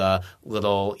all of the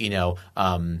little,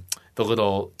 the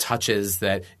little touches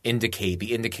that indicate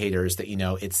the indicators that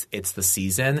it's the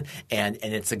season, and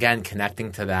it's again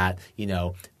connecting to that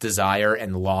desire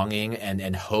and longing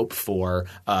and hope for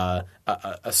a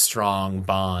strong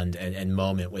bond and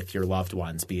moment with your loved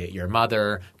ones, be it your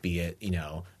mother, be it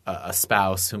a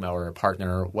spouse, whomever, a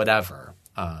partner, whatever.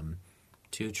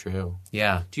 Too true.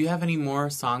 Yeah. Do you have any more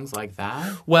songs like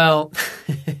that? Well,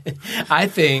 I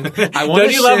think I want to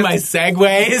Don't you love my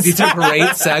segues? These are great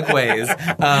segues.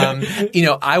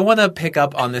 I want to pick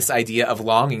up on this idea of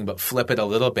longing, but flip it a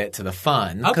little bit to the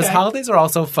fun. Because Okay. holidays are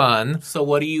also fun. So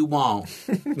what do you want?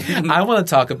 I want to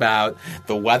talk about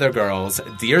the Weather Girls.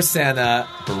 Dear Santa,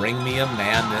 bring me a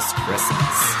man this Christmas.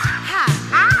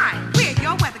 Hi, we're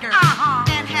your weather girls.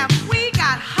 And have we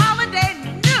got holiday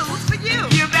news for you?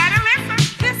 You better listen.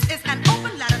 This is an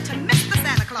open letter to Mr.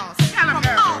 Santa Claus. Tell him,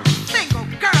 from all single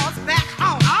girls back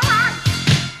home. All right.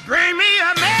 Bring me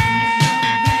a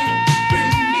man.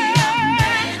 Bring me a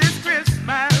man. This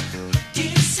Christmas.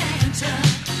 Dear Santa.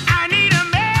 I need a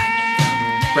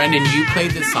man. Brendan, you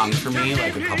played this song for me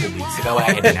like a couple weeks ago.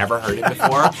 I had never heard it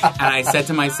before. And I said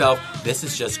to myself, this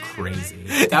is just crazy.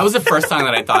 That was the first song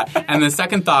that I thought. And the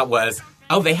second thought was,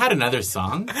 oh, they had another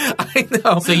song? I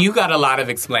know. So you got a lot of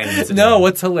explaining to do. No,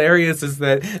 what's hilarious is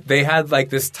that they had like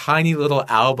this tiny little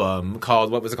album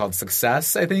called, what was it called?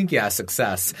 Success, I think? Yeah,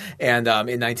 Success. And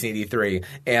in 1983.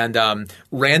 And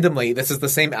randomly, this is the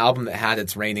same album that had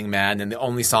It's Raining Men and the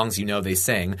only songs you know they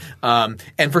sing.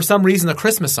 And for some reason, a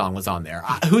Christmas song was on there.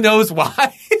 Who knows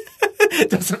why? It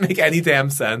doesn't make any damn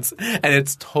sense, and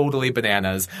it's totally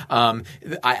bananas.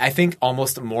 I think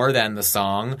almost more than the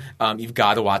song, you've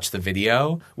got to watch the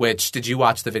video. Which, did you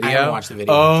watch the video? I haven't watched the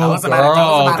video. Oh, Tell us about it.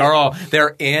 Tell us about girl,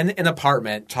 they're in an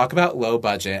apartment. Talk about low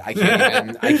budget. I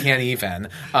can't even.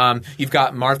 You've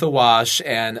got Martha Wash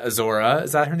and Azora.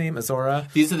 Is that her name? Azora?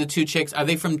 These are the two chicks. Are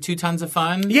they from 2 Tons of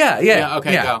Fun? Yeah.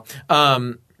 Okay, yeah.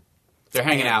 go. They're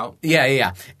hanging out.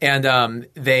 Yeah. And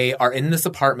they are in this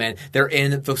apartment. They're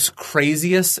in those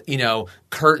craziest,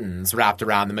 curtains wrapped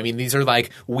around them. I mean, these are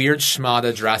like weird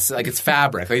schmata dresses. Like, it's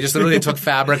fabric. They just literally took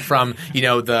fabric from,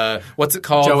 the, what's it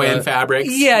called? Joanne Fabrics.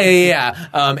 Yeah.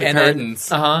 The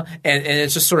curtains. And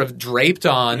it's just sort of draped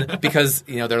on because,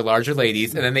 they're larger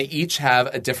ladies. And then they each have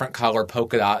a different color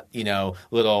polka dot,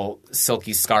 little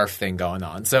silky scarf thing going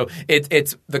on. So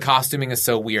it's the costuming is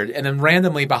so weird. And then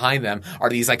randomly behind them are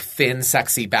these like thin,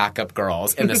 sexy backup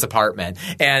girls in this apartment.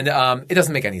 And it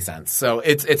doesn't make any sense. So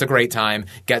it's a great time.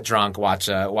 Get drunk, watch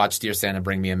Dear Santa,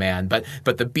 Bring Me a Man. But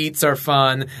the beats are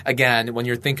fun. Again, when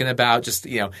you're thinking about just,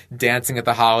 dancing at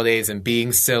the holidays and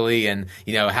being silly and,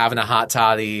 having a hot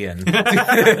toddy and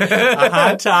A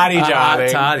hot toddy,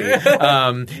 Johnny.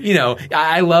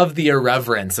 I love the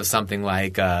irreverence of something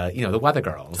like, the Weather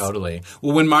Girls. Totally.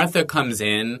 Well, when Martha comes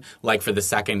in, like for the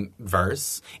second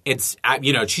verse, it's,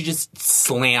 she just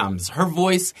slams. Her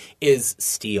voice is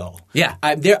steel. Yeah.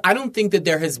 I don't think that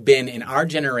there has been in our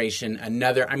generation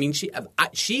another. I mean,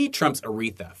 she trumps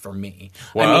Aretha for me.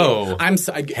 Whoa.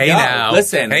 Now.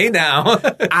 Listen. Hey now.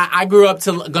 I grew up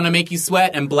to Gonna Make You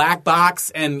Sweat and Black Box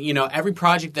and, every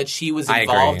project that she was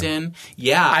involved in.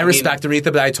 Yeah. I respect Aretha,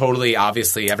 but I totally,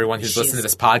 obviously, everyone who's listening to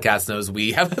this podcast knows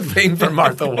we have a thing for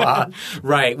Martha Watt.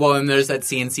 Right. Well, and there's that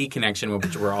CNC connection,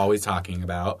 which we're always talking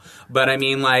about. But I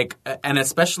mean, like, and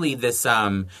especially this,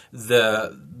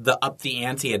 the up the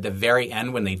ante at the very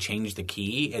end when they change the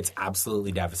key, it's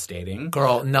absolutely devastating.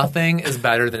 Girl, nothing is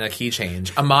better than a key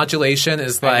change. A modulation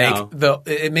is like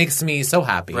it makes me so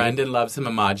happy. Brendan loves him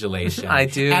a modulation. I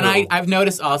do. And I've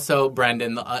noticed also,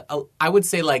 Brendan, I would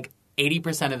say like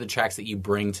 80% of the tracks that you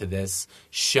bring to this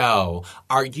show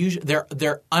are usually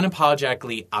they're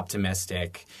unapologetically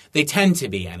optimistic. They tend to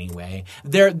be anyway.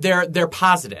 They're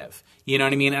positive. You know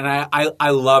what I mean? And I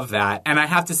love that. And I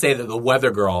have to say that the Weather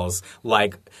Girls,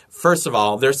 like, first of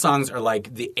all, their songs are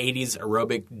like the 80s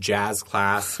aerobic jazz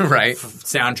class right.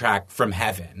 Soundtrack from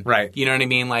heaven. Right. You know what I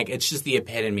mean? Like, it's just the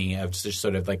epitome of just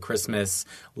sort of like Christmas,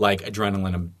 like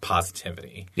adrenaline and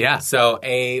positivity. Yeah. So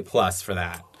A+ for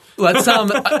that. Let's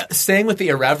staying with the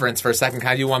irreverence for a second. Can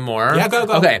I do one more? Yeah, go.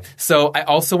 Okay, so I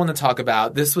also want to talk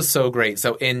about this was so great.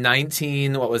 So in 97,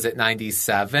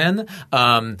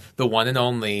 the one and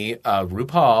only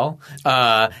RuPaul,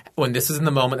 when this was in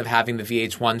the moment of having the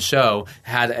VH1 show,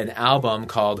 had an album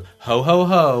called Ho Ho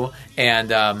Ho, and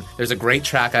there's a great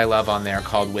track I love on there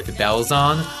called With Bells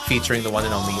On, featuring the one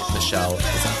and only Michelle.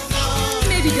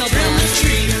 Maybe they'll bring the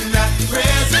tree and wrap the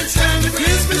presents and the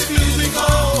Christmas music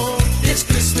on. This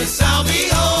Christmas I'll be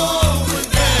home with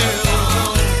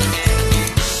bells.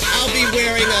 I'll be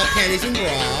wearing panties and bra.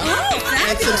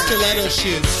 And some stiletto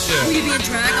shoes too. Will you be a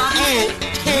drag on? Oh,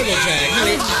 total drag,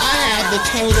 honey. I have the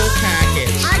total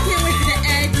package. I can't wait for the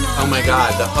eggnog. Oh my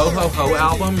God, the Ho Ho Ho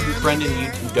album, Brendan,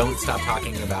 you don't stop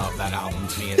talking about that album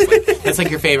to me. It's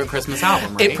like your favorite Christmas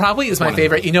album, right? It probably is my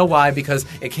favorite. You know why? Because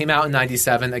it came out in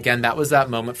 '97. Again, that was that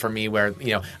moment for me where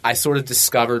I sort of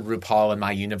discovered RuPaul in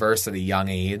my universe at a young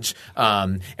age,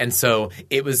 and so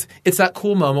it's that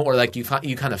cool moment where like you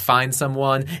kind of find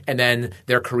someone and then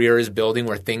their career is building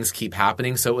where things keep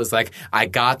happening. So it was like I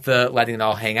got the Letting It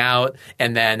All Hang Out,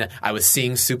 and then I was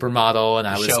seeing Supermodel,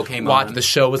 and the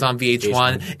show was on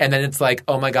VH1, and then it's like,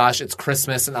 oh my gosh, it's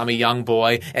Christmas, and I'm a young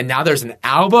boy, and now there's an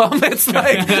album. It's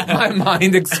like my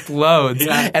mind explodes.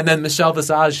 Yeah. And then Michelle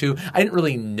Visage, who I didn't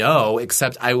really know,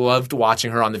 except I loved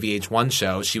watching her on the VH1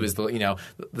 show. She was the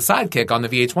sidekick on the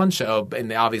VH1 show,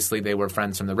 and obviously they were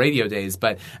friends from the radio days.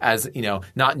 But as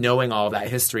not knowing all of that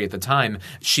history at the time,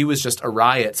 she was just a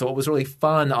riot. So what was really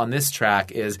fun on this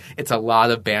track is it's a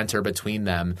lot of banter between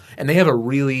them, and they have a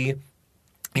really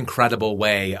incredible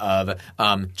way of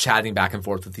chatting back and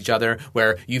forth with each other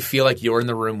where you feel like you're in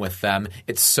the room with them.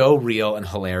 It's so real and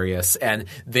hilarious, and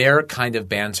their kind of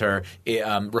banter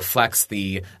reflects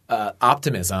the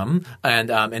optimism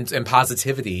and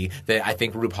positivity that I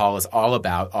think RuPaul is all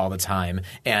about all the time.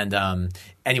 And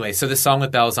anyway, so this song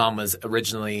with Bells On was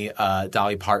originally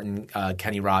Dolly Parton,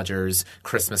 Kenny Rogers'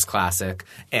 Christmas classic.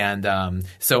 And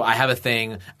so I have a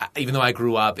thing, even though I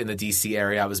grew up in the D.C.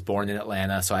 area, I was born in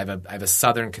Atlanta, so I have a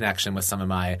Southern connection with some of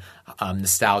my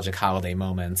nostalgic holiday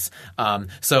moments.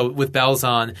 So with Bells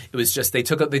On, it was just they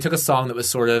took a song that was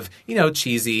sort of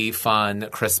cheesy, fun,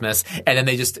 Christmas, and then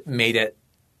they just made it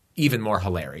even more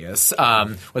hilarious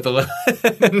with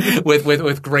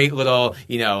with great little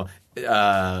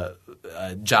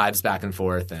jives back and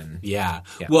forth. And yeah.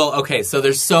 Well, okay, so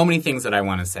there's so many things that I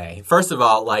want to say. First of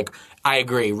all, like, I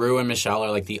agree. Ru and Michelle are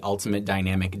like the ultimate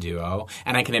dynamic duo,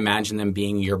 and I can imagine them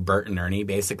being your Bert and Ernie,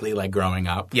 basically, like growing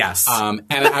up. Yes. And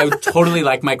I would totally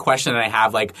like my question that I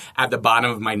have, like at the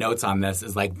bottom of my notes on this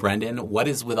is like, Brendan, what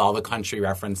is with all the country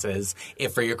references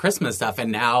for your Christmas stuff?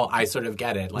 And now I sort of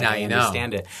get it. Like, now I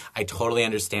understand it. I totally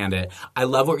understand it. I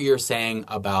love what you're saying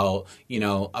about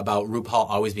about RuPaul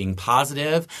always being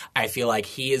positive. I feel like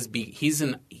he's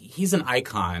an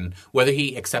icon, whether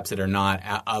he accepts it or not,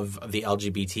 of the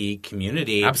LGBT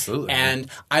community. Absolutely. And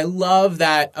I love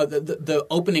that the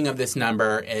opening of this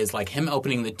number is like him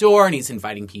opening the door and he's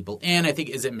inviting people in. I think,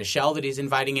 is it Michelle that he's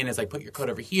inviting in? Is like, put your coat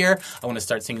over here. I want to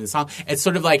start singing the song. It's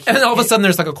sort of like... And then all of a sudden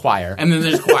there's like a choir. And then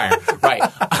there's a choir. Right.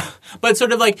 But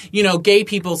sort of like, gay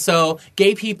people. So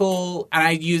gay people, and I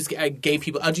use gay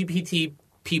people, LGBT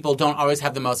people don't always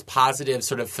have the most positive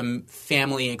sort of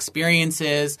family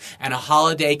experiences, and a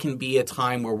holiday can be a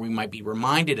time where we might be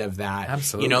reminded of that.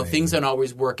 Absolutely. Things don't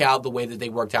always work out the way that they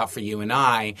worked out for you and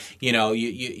I.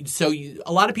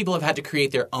 A lot of people have had to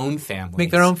create their own families. Make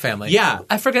their own family. Yeah.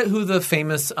 I forget who the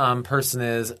famous person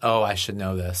is. Oh, I should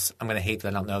know this. I'm going to hate that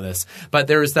I don't know this. But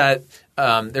there's that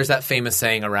famous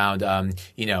saying around,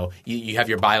 you have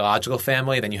your biological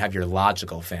family, then you have your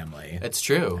logical family. It's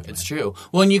true. Anyway. It's true.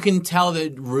 Well, and you can tell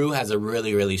that Ru has a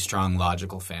really, really strong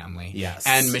logical family. Yes.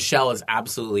 And Michelle is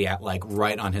absolutely at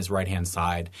right on his right-hand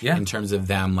side in terms of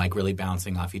them really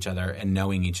bouncing off each other and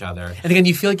knowing each other. And again,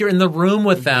 you feel like you're in the room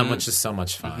with them, which is so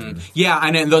much fun. Mm-hmm. Yeah,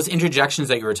 and those interjections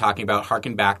that you were talking about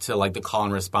harken back to the call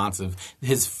and response of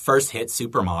his first hit,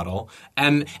 Supermodel.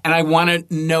 And I want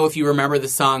to know if you remember the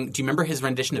song. Do you remember his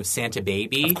rendition of Santa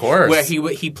Baby? Of course. Where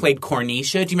he played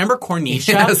Cornisha. Do you remember Cornisha?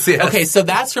 Yes. Okay, so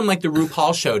that's from the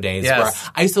RuPaul show days yes. where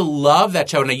I used to love that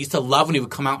show, and I used to love when he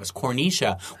would come out as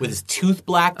Cornisha with his tooth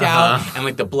blacked out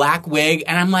and the black wig.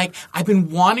 And I'm like, I've been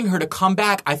wanting her to come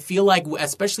back. I feel like,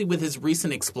 especially with his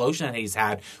recent explosion that he's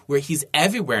had, where he's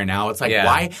everywhere now. It's like,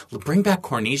 why bring back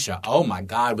Cornisha? Oh my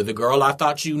God, with the girl I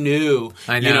thought you knew.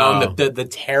 I know. And the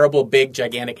terrible big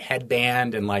gigantic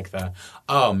headband and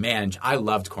oh man, I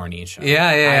loved Cornisha.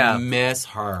 Yeah. I miss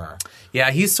her. Yeah,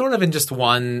 he's sort of in just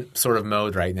one sort of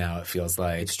mode right now, it feels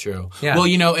like. It's true. Yeah. Well,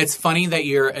 it's funny that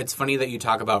you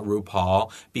talk about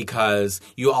RuPaul, because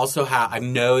you also I've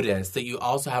noticed that you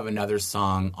also have another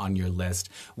song on your list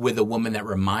with a woman that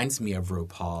reminds me of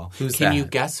RuPaul. Who's Can that? you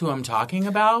guess who I'm talking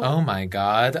about? Oh my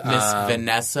God. Miss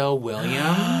Vanessa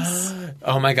Williams.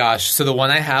 Oh my gosh. So the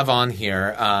one I have on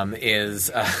here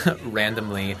is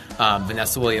randomly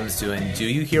Vanessa Williams doing Do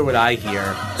You Hear What I Hear /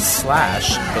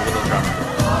 The Little Drummer Girl.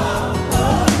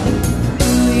 Do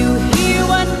you hear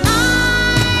what I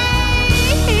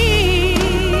hear?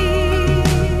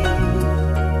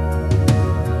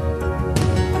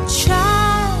 A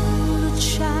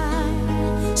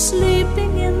child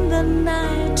sleeping in the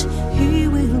night. He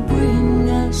will bring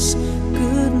us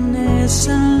goodness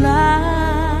and light.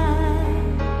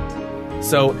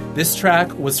 So this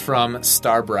track was from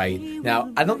Starbright.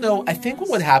 Now, I don't know. I think what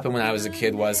would happen when I was a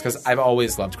kid was, because I've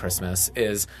always loved Christmas,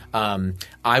 is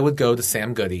I would go to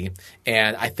Sam Goody,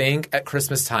 and I think at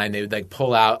Christmas time they would like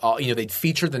pull out all, they'd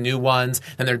feature the new ones,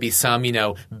 and there'd be some,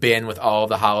 bin with all of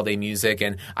the holiday music,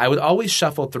 and I would always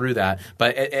shuffle through that.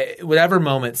 But at whatever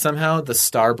moment, somehow the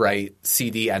Starbright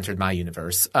CD entered my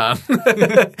universe. And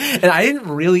I didn't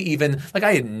really even, I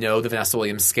didn't know the Vanessa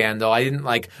Williams scandal.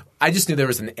 I just knew there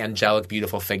was an angelic,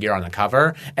 beautiful figure on the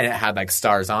cover, and it had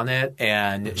stars on it,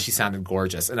 and she sounded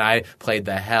gorgeous. And I played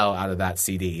the hell out of that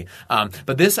CD.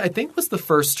 But this, I think, was the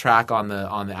first track on the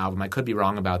album. I could be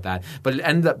wrong about that, but it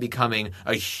ended up becoming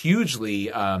a hugely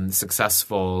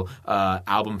successful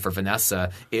album for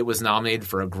Vanessa. It was nominated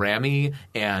for a Grammy,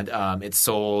 and it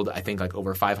sold, I think,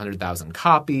 over 500,000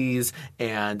 copies,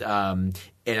 and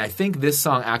I think this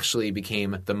song actually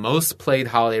became the most played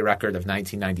holiday record of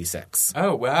 1996.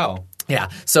 Oh, wow. Yeah.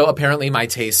 So apparently my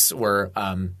tastes were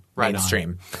Right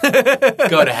mainstream. Go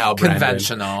to hell, Brandon.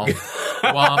 Conventional.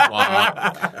 Womp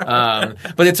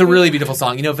womp. But it's a really beautiful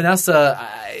song. Vanessa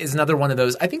is another one of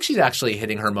those. I think she's actually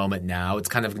hitting her moment now. It's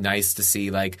kind of nice to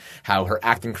see how her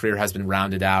acting career has been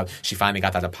rounded out. She finally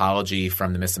got that apology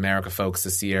from the Miss America folks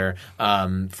this year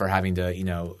for having to,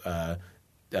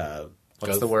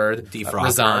 what's the word? Defrock.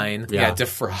 Resign. Yeah. Yeah,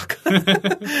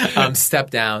 defrock. Step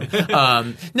down.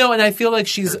 No, and I feel like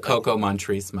she's... Coco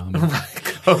Montrese moment.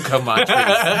 Coco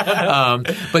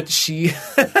Montrese. But she...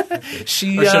 Or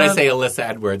should I say Alyssa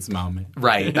Edwards moment?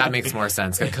 Right. That makes more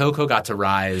sense. Coco got to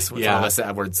rise with Alyssa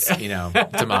Edwards,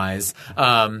 demise.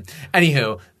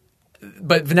 Anywho...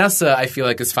 But Vanessa, I feel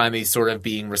is finally sort of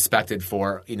being respected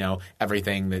for,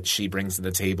 everything that she brings to the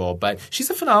table. But she's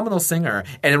a phenomenal singer.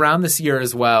 And around this year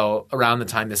as well, around the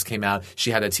time this came out,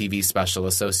 she had a TV special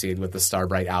associated with the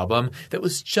Starbright album that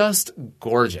was just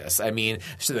gorgeous. I mean,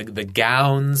 the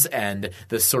gowns and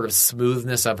the sort of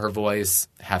smoothness of her voice,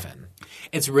 heaven.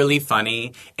 It's really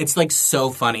funny. It's so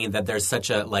funny that there's such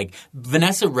a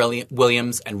Vanessa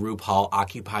Williams and RuPaul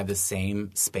occupy the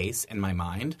same space in my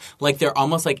mind. They're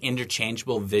almost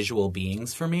interchangeable visual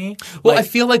beings for me. Well, I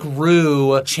feel like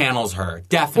Ru channels her.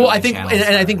 Definitely. Well, I think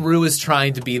and I think Ru is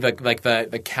trying to be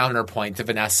the counterpoint to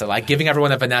Vanessa, giving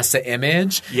everyone a Vanessa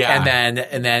image, yeah,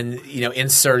 and then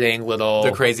inserting little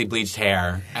the crazy bleached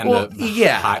hair and the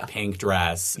hot pink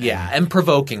dress, and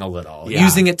provoking a little, yeah,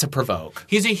 using it to provoke.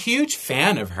 He's a huge fan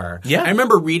of her. Yeah. I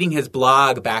remember reading his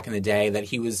blog back in the day that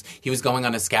he was going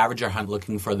on a scavenger hunt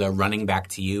looking for the Running Back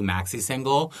to You maxi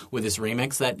single with this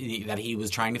remix that he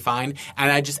was trying to find.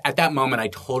 And I just, at that moment, I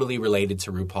totally related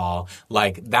to RuPaul.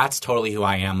 That's totally who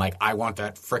I am. I want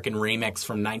that frickin' remix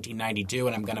from 1992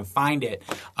 and I'm going to find it.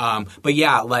 But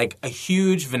yeah, a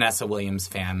huge Vanessa Williams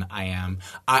fan I am.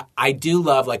 I do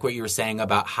love, what you were saying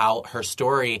about how her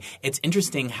story, it's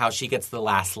interesting how she gets the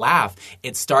last laugh.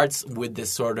 It starts with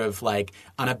this sort of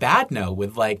on a bad note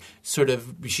with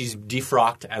she's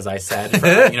defrocked, as I said,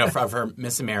 of her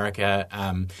Miss America,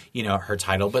 her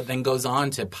title, but then goes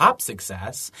on to pop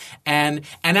success and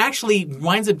actually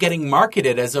winds up getting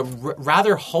marketed as a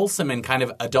rather wholesome and kind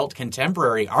of adult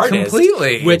contemporary artist.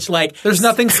 Completely. Which there's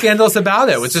nothing scandalous about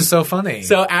it, which is so funny.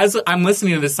 So as I'm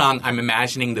listening to this song, I'm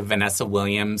imagining the Vanessa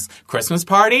Williams Christmas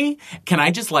party. Can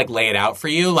I just lay it out for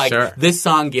you? Sure. This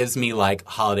song gives me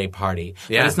holiday party.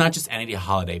 Yeah. But it's not just any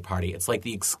holiday party. It's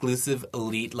the exclusive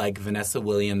elite Vanessa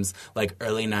Williams,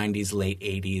 early 90s, late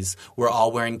 80s. We're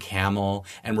all wearing camel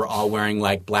and we're all wearing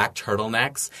black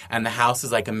turtlenecks and the house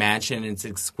is a mansion and it's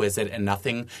exquisite and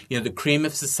nothing, the cream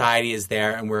of society is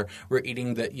there and we're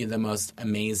eating the most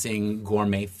amazing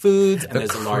gourmet foods and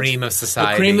there's a large cream of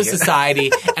society. The cream of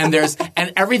society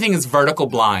and everything is vertical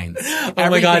blinds. Oh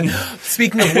my God.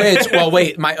 Speaking of which, well,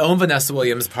 wait, my own Vanessa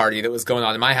Williams party that was going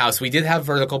on in my house, we did have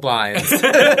vertical blinds.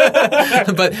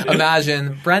 But imagine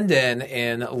Brendan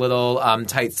in little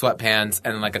tight sweatpants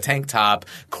and a tank top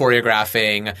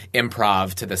choreographing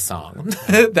improv to this song.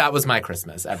 That was my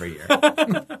Christmas every year.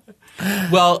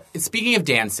 Well, speaking of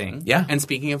dancing, yeah, and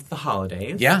speaking of the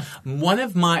holidays, yeah, one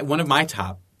of my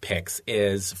top picks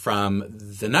is from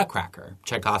The Nutcracker,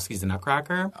 Tchaikovsky's The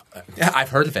Nutcracker. I've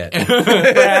heard of it.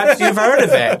 Perhaps you've heard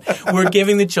of it. We're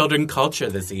giving the children culture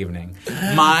this evening.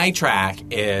 My track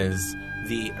is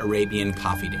the Arabian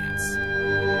Coffee Dance.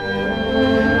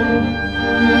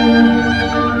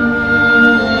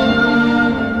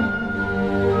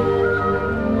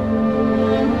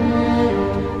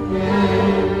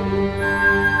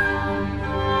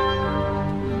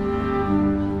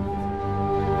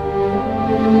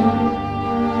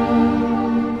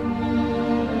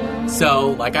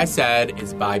 So, like I said,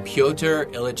 is by Pyotr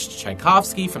Ilyich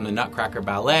Tchaikovsky from the Nutcracker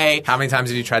Ballet. How many times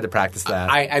have you tried to practice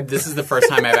that? This is the first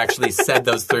time I've actually said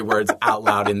those 3 words out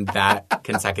loud in that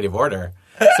consecutive order.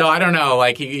 So I don't know,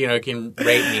 like, you can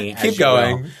rate me. Keep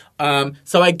going.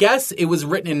 So I guess it was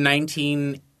written in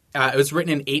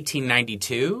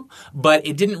 1892, but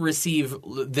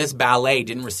this ballet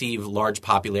didn't receive large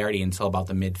popularity until about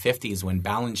the mid-50s when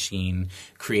Balanchine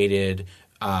created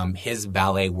his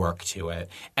ballet work to it.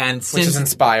 And since Which is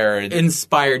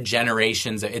inspired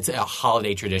generations. It's a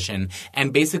holiday tradition.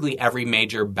 And basically every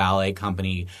major ballet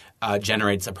company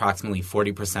generates approximately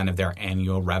 40% of their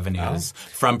annual revenues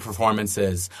from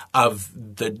performances of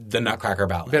the Nutcracker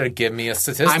Ballet. You better give me a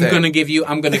statistic. I'm going to give you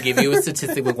a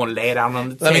statistic. We're going to lay it out on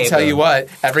the table. Let me tell you what.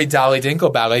 Every Dolly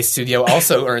Dinkle Ballet studio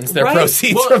also earns their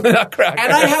proceeds from the Nutcracker.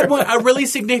 And I had a really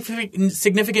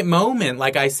significant moment,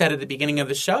 like I said at the beginning of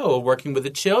the show, working with the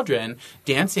children,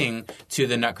 dancing to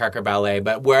the Nutcracker Ballet.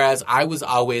 But whereas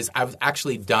I've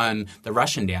actually done the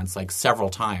Russian dance like several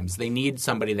times. They need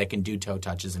somebody that can do toe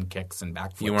touches and kicks and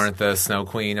backflips. You weren't the Snow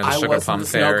Queen or the Sugar Plum Fairy. I wasn't the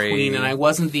Snow Queen, and I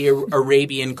wasn't the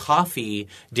Arabian coffee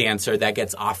dancer that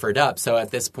gets offered up. So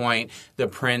at this point, the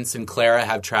Prince and Clara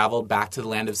have traveled back to the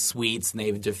land of sweets, and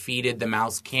they've defeated the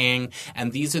Mouse King,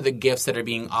 and these are the gifts that are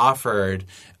being offered.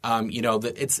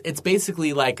 It's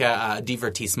basically like a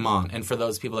divertissement. And for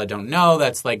those people that don't know,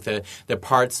 that's like the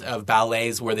parts of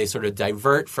ballets where they sort of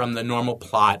divert from the normal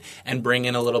plot and bring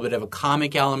in a little bit of a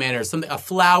comic element or something, a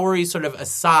flowery sort of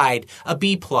aside, a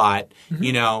B plot,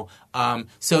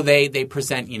 so they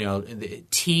present, the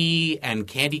tea and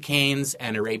candy canes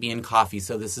and Arabian coffee.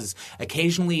 So this is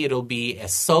occasionally it'll be a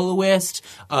soloist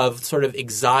of sort of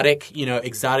exotic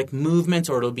movements,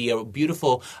 or it'll be a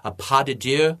beautiful pas de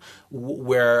deux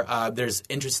where there's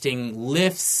interesting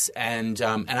lifts and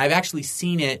I've actually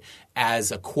seen it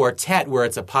as a quartet where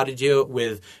it's a pas de deux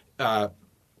with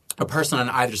a person on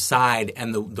either side,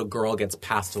 and the girl gets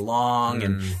passed along.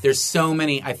 And there's so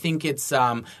many. I think it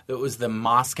was the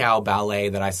Moscow Ballet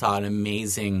that I saw an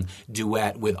amazing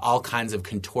duet with all kinds of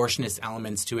contortionist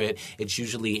elements to it. It's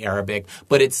usually Arabic,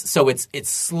 but it's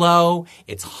slow.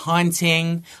 It's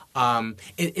haunting.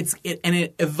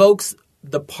 It evokes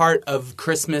the part of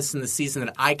Christmas and the season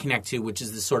that I connect to, which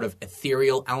is this sort of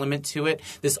ethereal element to it,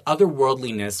 this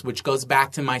otherworldliness, which goes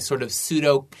back to my sort of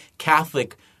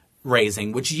pseudo-Catholic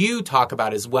raising, which you talk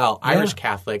about as well, Irish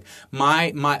Catholic.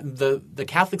 The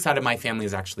Catholic side of my family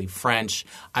is actually French.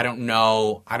 I don't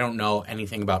know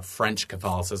anything about French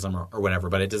Catholicism or whatever,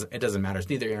 but it doesn't matter.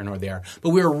 It's neither here nor there. But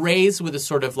we were raised with a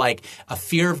sort of like a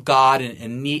fear of God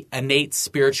and innate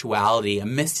spirituality, a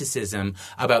mysticism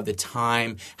about the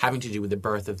time having to do with the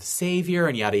birth of the Savior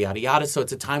and yada yada yada. So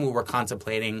it's a time where we're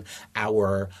contemplating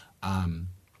our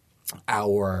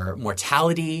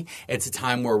mortality. It's a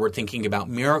time where we're thinking about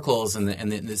miracles and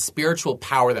the spiritual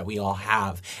power that we all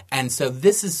have. And so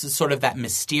this is sort of that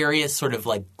mysterious sort of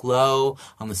like glow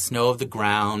on the snow of the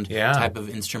ground type of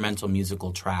instrumental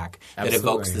musical track that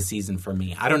evokes the season for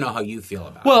me. I don't know how you feel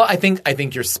about it. Well, I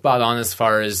think you're spot on as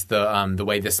far as the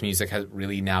way this music has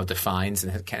really now defines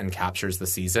and captures the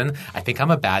season. I think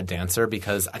I'm a bad dancer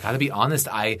because I got to be honest.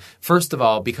 First of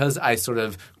all, because I sort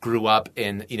of grew up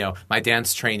in, my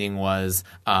dance training was,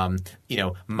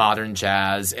 modern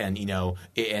jazz and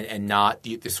not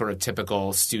the sort of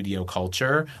typical studio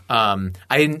culture. I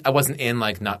wasn't in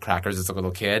like Nutcrackers as a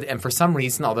little kid. And for some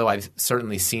reason, although I've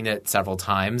certainly seen it several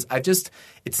times,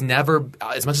 it's never,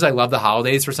 as much as I love the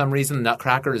holidays for some reason,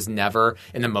 Nutcracker is never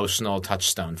an emotional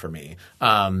touchstone for me.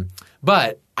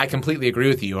 But I completely agree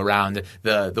with you around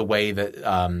the way that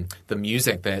the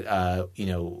music that,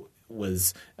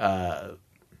 was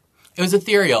it was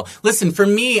ethereal. Listen, for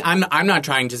me, I'm not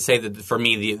trying to say that for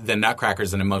me the Nutcracker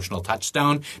is an emotional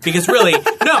touchstone because really,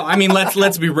 no. I mean,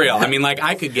 let's be real. I mean, like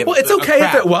I could give. Well, it's okay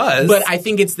if it was, but I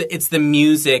think it's the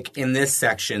music in this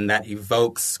section that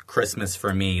evokes Christmas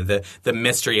for me. The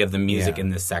mystery of the music in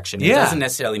this section. It doesn't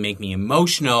necessarily make me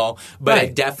emotional, but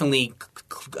it definitely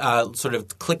sort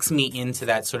of clicks me into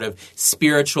that sort of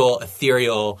spiritual,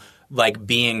 ethereal like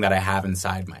being that I have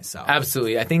inside myself.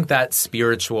 Absolutely, I think that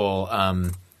spiritual.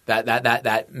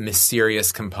 That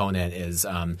mysterious component is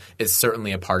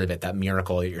certainly a part of it, that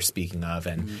miracle that you're speaking of.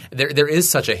 And there is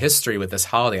such a history with this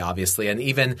holiday, obviously, and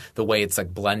even the way it's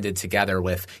like blended together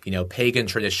with, pagan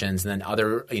traditions and then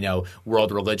other,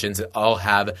 world religions that all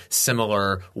have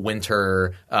similar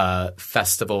winter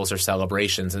festivals or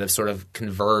celebrations that have sort of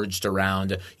converged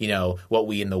around, what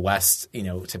we in the West,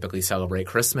 typically celebrate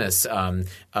Christmas. And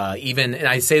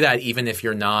I say that even if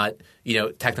you're not,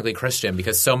 technically Christian,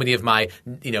 because so many of my,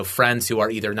 friends who are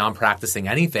either non-practicing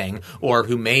anything or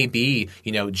who may be,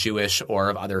 Jewish or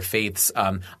of other faiths.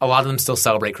 A lot of them still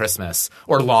celebrate Christmas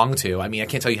or long to. I mean, I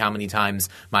can't tell you how many times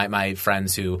my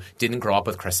friends who didn't grow up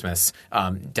with Christmas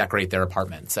decorate their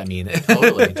apartments. I mean,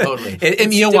 Totally.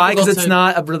 And you know why? Because it's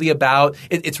not really about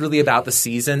it's really about the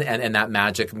season and that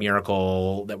magic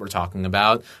miracle that we're talking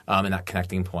about and that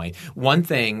connecting point. One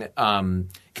thing, can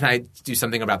I do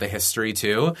something about the history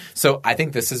too? So I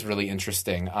think this is really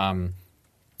interesting.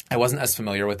 I wasn't as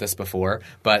familiar with this before,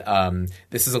 but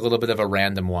this is a little bit of a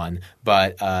random one.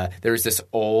 But there's this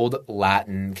old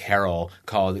Latin carol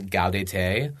called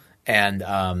Gaudete,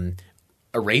 and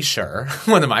Erasure,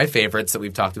 one of my favorites that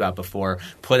we've talked about before,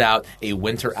 put out a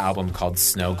winter album called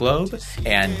Snow Globe,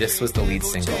 and this was the lead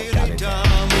single, Gaudete.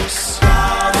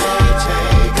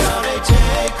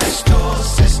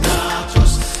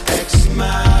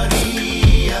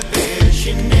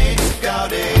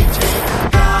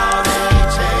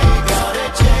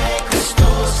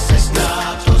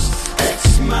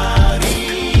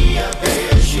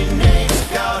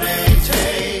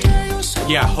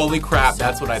 Yeah, holy crap,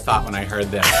 that's what I thought when I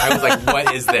heard this. I was like,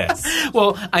 what is this?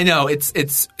 Well, I know.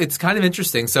 It's kind of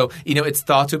interesting. So, it's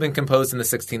thought to have been composed in the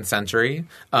 16th century,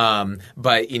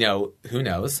 but, who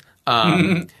knows?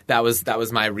 That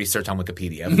was my research on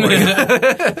Wikipedia.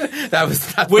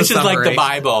 Which is like the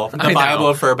Bible. The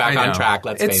Bible for Back on Track,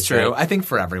 let's face it. It's true. I think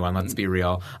for everyone, let's be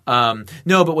real. No,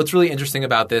 but what's really interesting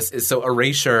about this is so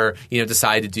Erasure,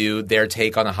 decided to do their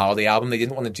take on a holiday album. They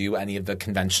didn't want to do any of the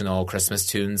conventional Christmas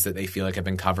tunes that they feel like have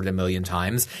been covered a million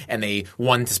times. And they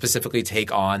wanted to specifically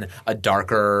take on a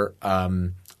darker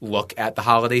look at the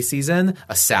holiday season,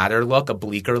 a sadder look, a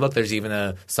bleaker look. There's even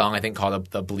a song I think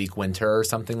called The Bleak Winter or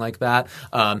something like that.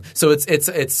 So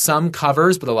it's some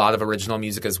covers, but a lot of original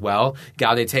music as well.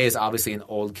 Gaudete is obviously an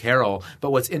old carol,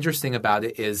 but what's interesting about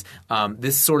it is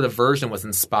this sort of version was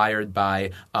inspired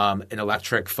by an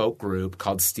electric folk group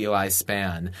called Steel Eye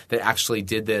Span that actually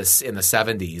did this in the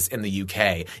 70s in the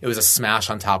UK. It was a smash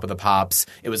on Top of the Pops.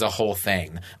 It was a whole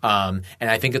thing. And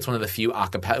I think it's one of the few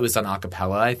acapella. It was on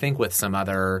acapella, I think, with some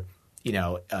other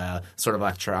sort of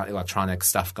electronic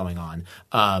stuff going on.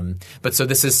 But so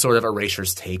this is sort of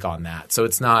Erasure's take on that. So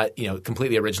it's not,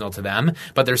 completely original to them,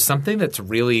 but there's something that's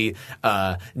really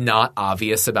not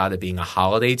obvious about it being a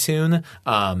holiday tune.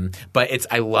 But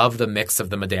I love the mix of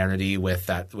the modernity with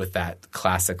that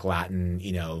classic Latin,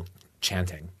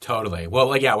 chanting. Totally. Well,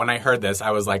 when I heard this,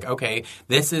 I was like, okay,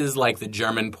 this is like the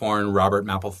German porn Robert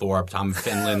Mapplethorpe, Tom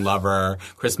Finland lover,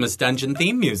 Christmas dungeon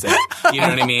theme music. You know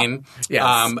what I mean?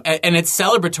 Yes. And it's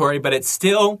celebratory, but it's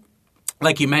still,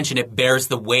 like you mentioned, it bears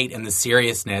the weight and the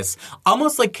seriousness,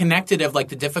 almost like connected of like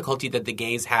the difficulty that the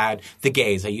gays had. The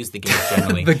gays, I use the gays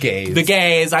generally. The gays. The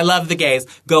gays, I love the gays,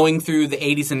 going through the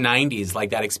 80s and 90s,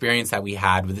 like that experience that we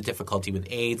had with the difficulty with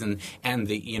AIDS and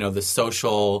the, the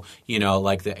social,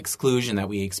 like the exclusion that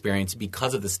we experienced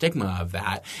because of the stigma of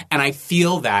that. And I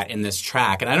feel that in this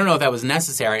track. And I don't know if that was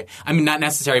necessary. I mean, not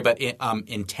necessary, but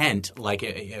intent.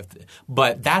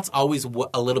 But that's always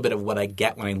a little bit of what I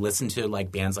get when I listen to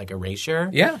like bands like Erasure.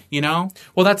 Yeah.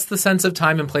 Well, that's the sense of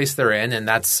time and place they're in, and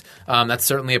that's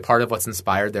certainly a part of what's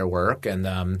inspired their work.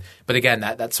 And but again,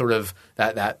 that sort of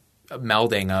that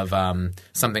melding of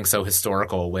something so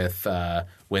historical with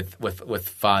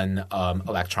fun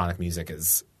electronic music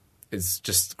is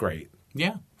just great.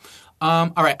 Yeah.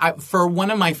 All right. For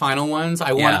one of my final ones,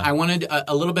 I wanted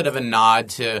a little bit of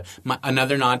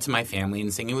another nod to my family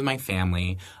and singing with my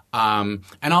family. And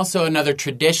also another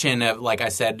tradition of, like I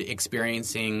said,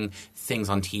 experiencing things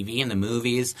on TV and the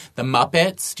movies. The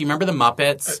Muppets. Do you remember the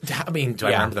Muppets? I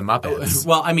remember the Muppets?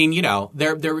 Well, I mean,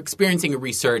 they're experiencing a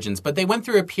resurgence, but they went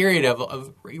through a period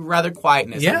of rather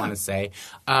quietness, I want to say.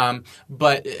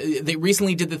 But they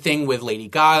recently did the thing with Lady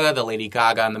Gaga, the Lady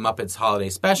Gaga and the Muppets holiday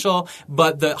special.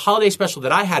 But the holiday special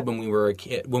that I had when we were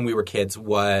kids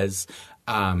was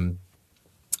the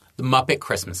Muppet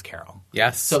Christmas Carol.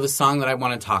 Yes. So the song that I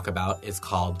want to talk about is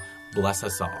called Bless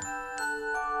Us All.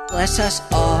 Bless us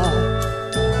all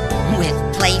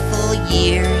with playful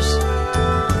years,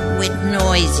 with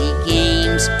noisy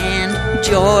games and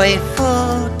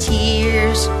joyful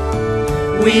tears.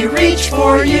 We reach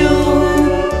for you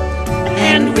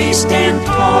and we stand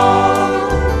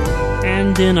tall.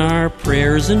 And in our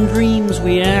prayers and dreams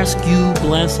we ask you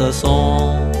bless us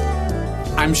all.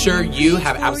 I'm sure you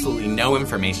have absolutely no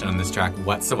information on this track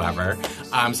whatsoever,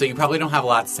 so you probably don't have a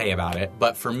lot to say about it.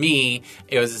 But for me,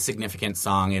 it was a significant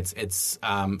song. It's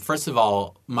first of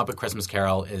all, Muppet Christmas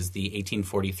Carol is the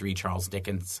 1843 Charles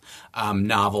Dickens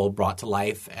novel brought to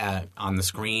life on the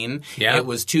screen. Yeah. It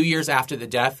was 2 years after the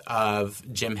death of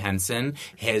Jim Henson.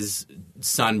 His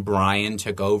son Brian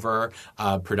took over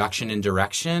production and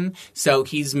direction. So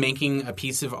he's making a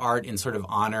piece of art in sort of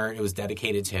honor. It was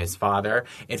dedicated to his father.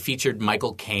 It featured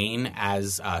Michael Caine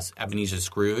as Ebenezer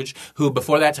Scrooge, who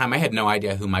before that time I had no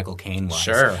idea who Michael Caine was.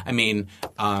 Sure. I mean...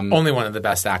 only one of the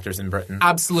best actors in Britain.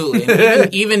 Absolutely.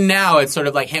 And even now, it's sort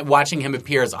of like watching him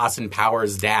appear as Austin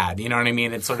Powers' dad. You know what I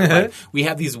mean? It's sort of like we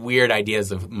have these weird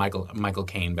ideas of Michael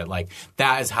Caine, but like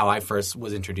that is how I first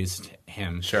was introduced to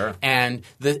him. Sure. And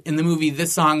in the movie,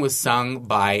 this song was sung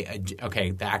by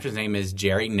the actor's name is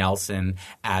Jerry Nelson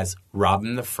as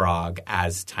Robin the Frog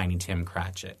as Tiny Tim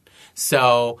Cratchit.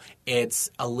 So it's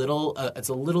a little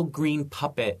green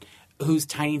puppet. Who's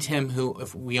Tiny Tim? Who,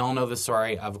 if we all know the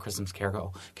story of A Christmas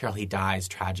Carol, he dies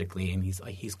tragically, and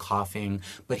he's coughing.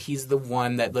 But he's the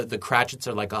one that the Cratchits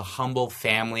are like a humble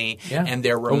family, and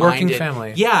they're reminded. A working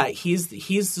family. Yeah, he's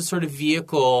the sort of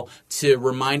vehicle to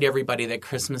remind everybody that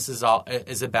Christmas is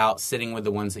about sitting with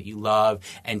the ones that you love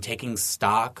and taking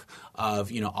stock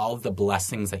of all of the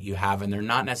blessings that you have, and they're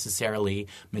not necessarily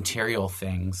material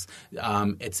things.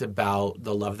 It's about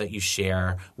the love that you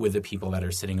share with the people that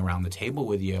are sitting around the table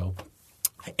with you.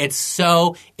 It's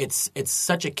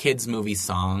such a kids movie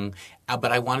song,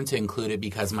 but I wanted to include it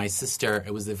because my sister,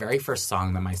 it was the very first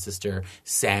song that my sister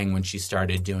sang when she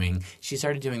started doing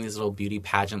these little beauty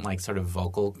pageant like sort of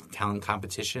vocal talent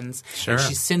competitions. Sure. And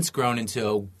she's since grown into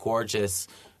a gorgeous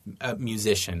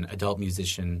adult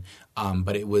musician,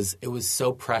 but it was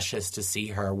so precious to see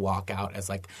her walk out as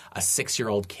like a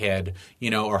 6-year-old kid,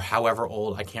 or however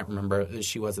old, I can't remember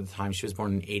she was at the time. She was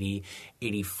born in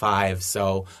 85,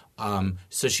 so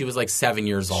she was like 7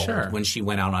 years old when she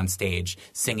went out on stage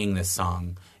singing this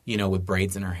song, with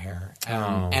braids in her hair,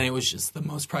 and it was just the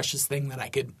most precious thing that I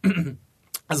could.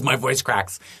 As my voice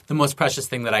cracks, the most precious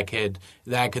thing that I could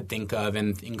think of,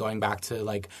 and in going back to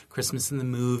like Christmas in the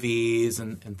movies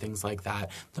and things like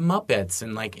that, the Muppets,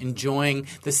 and like enjoying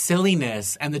the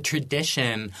silliness and the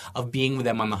tradition of being with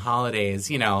them on the holidays.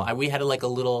 We had like a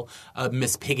little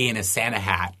Miss Piggy in a Santa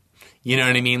hat. You know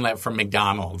what I mean? Like from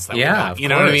McDonald's. That we got. You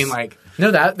know what I mean? Like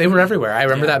they were everywhere. I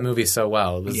remember that movie so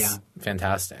well. It was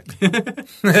fantastic.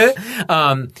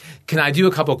 Can I do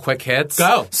a couple quick hits?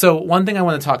 Go. So one thing I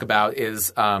want to talk about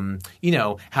is, how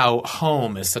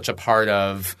home is such a part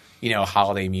of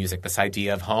holiday music, this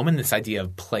idea of home and this idea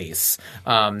of place.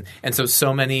 And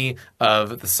so many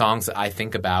of the songs that I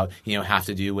think about, have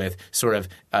to do with sort of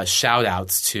shout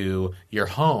outs to your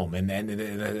home and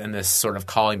this sort of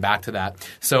calling back to that.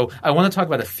 So I want to talk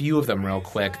about a few of them real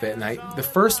quick. The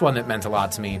first one that meant a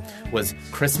lot to me was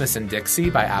Christmas in Dixie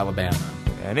by Alabama.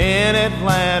 And in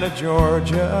Atlanta,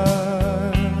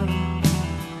 Georgia,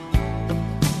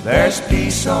 there's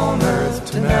peace on earth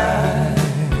tonight.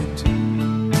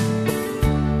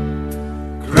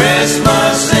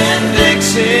 Christmas in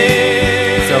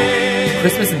Dixie. So,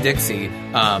 Christmas in Dixie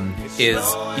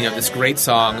is this great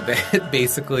song that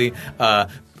basically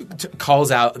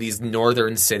calls out these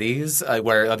northern cities,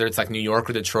 whether it's like New York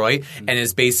or Detroit, and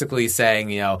is basically saying,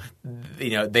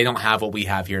 they don't have what we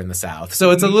have here in the South.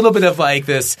 So it's a little bit of like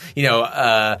this,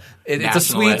 it's a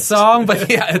sweet song, but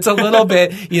it's a little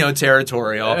bit,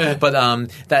 territorial. But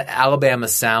that Alabama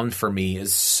sound for me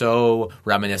is so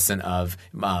reminiscent of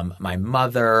my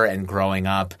mother and growing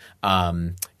up,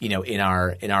 in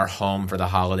our home for the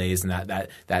holidays, and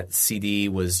that CD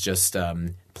was just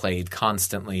played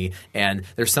constantly, and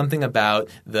there's something about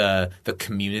the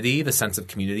community, the sense of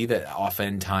community that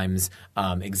oftentimes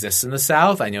exists in the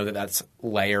South. I know that that's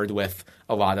layered with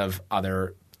a lot of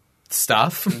other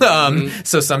stuff.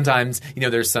 So sometimes,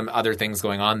 there's some other things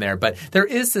going on there, but there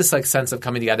is this like sense of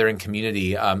coming together in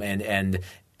community, and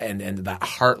that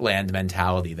heartland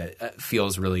mentality that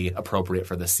feels really appropriate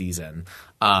for the season.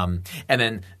 And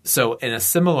then, so in a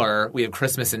similar, we have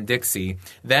Christmas in Dixie.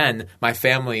 Then my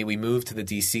family, we moved to the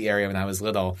D.C. area when I was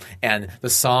little, and the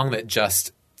song that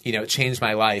just, changed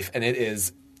my life, and it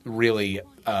is really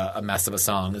a mess of a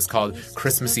song, is called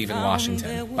Christmas Eve in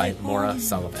Washington by Maura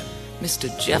Sullivan. Mr.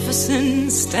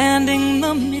 Jefferson standing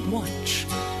the mid-watch,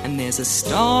 and there's a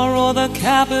star o'er the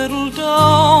Capitol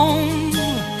dome.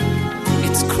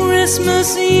 It's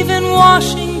Christmas Eve in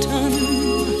Washington,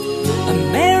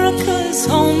 America's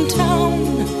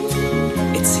hometown.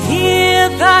 It's here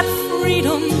that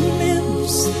freedom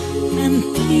lives, and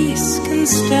peace can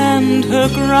stand her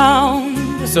ground.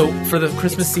 So for the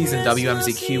Christmas season,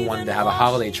 WMZQ wanted to have a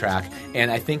holiday track, and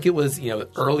I think it was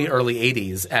early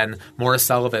 80s, and Maurice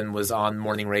Sullivan was on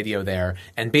morning radio there,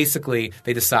 and basically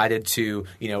they decided to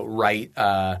write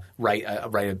a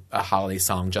holiday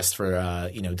song just for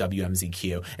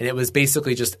WMZQ, and it was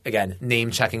basically just again name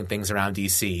checking things around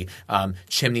DC,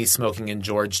 chimney smoking in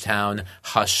Georgetown,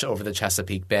 Hush over the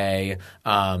Chesapeake Bay,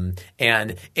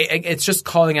 and it's just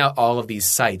calling out all of these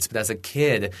sites. But as a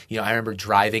kid, I remember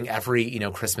driving every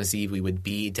Christmas Eve, we would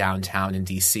be downtown in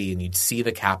D.C. and you'd see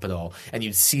the Capitol and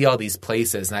you'd see all these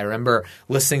places. And I remember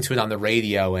listening to it on the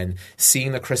radio and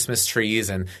seeing the Christmas trees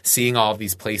and seeing all of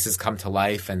these places come to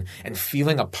life and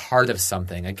feeling a part of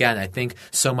something. Again, I think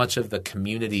so much of the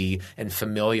community and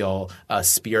familial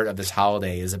spirit of this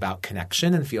holiday is about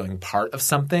connection and feeling part of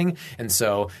something. And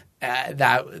so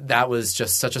that was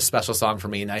just such a special song for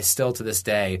me, and I still to this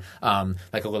day,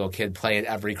 like a little kid, play it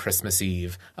every Christmas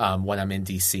Eve when I'm in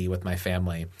DC with my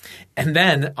family. And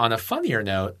then on a funnier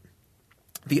note,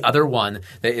 the other one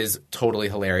that is totally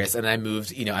hilarious, and I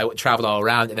moved, I traveled all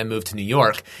around and then moved to New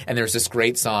York, and there's this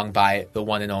great song by the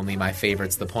one and only my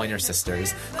favorites, the Pointer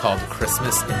Sisters, called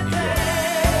Christmas in New York.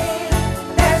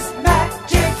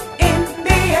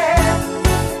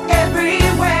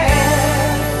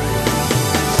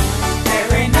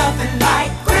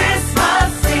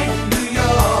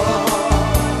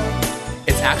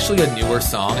 Actually a newer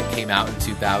song. It came out in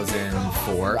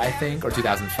 2004, I think, or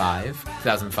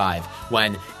 2005,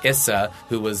 when Issa,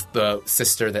 who was the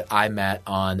sister that I met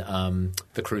on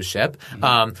the cruise ship,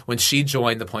 when she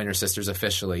joined the Pointer Sisters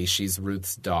officially, she's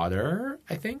Ruth's daughter,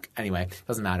 I think. Anyway,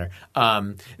 doesn't matter.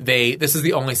 This is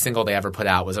the only single they ever put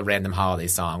out, was a random holiday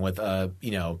song with a,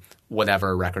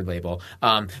 whatever record label.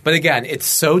 But again, it's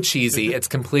so cheesy. It's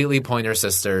completely Pointer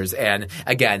Sisters. And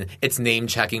again, it's name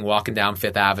checking, walking down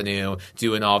Fifth Avenue,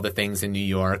 doing all the things in New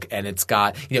York. And it's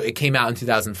got, it came out in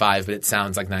 2005, but it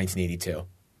sounds like 1982.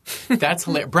 That's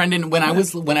hilarious. Brendan, when I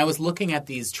was looking at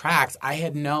these tracks,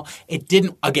 it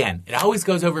didn't, again, it always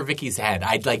goes over Vicky's head.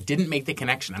 I didn't make the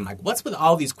connection. I'm like, what's with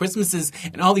all these Christmases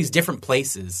and all these different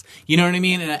places? You know what I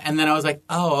mean? And then I was like,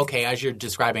 oh, okay, as you're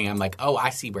describing, I'm like, oh,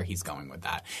 I see where he's going with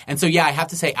that. And so, yeah, I have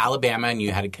to say Alabama, and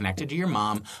you had it connected to your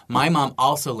mom. My mom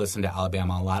also listened to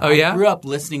Alabama a lot. Oh, yeah? I grew up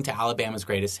listening to Alabama's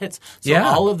greatest hits. So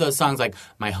all of those songs, like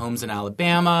My Home's in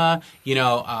Alabama,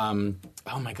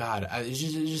 oh my God,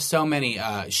 just so many.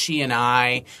 She and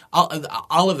I,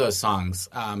 all of those songs.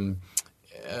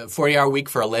 40-Hour Week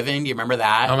for a Living. Do you remember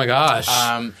that? Oh my gosh.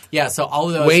 Yeah, so all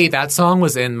of those. Wait, that song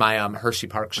was in my Hershey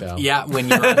Park show. Yeah, when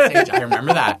you were on stage. I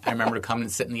remember that. I remember to come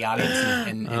and sit in the audience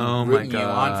and rooting you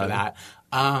on for that.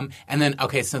 And then,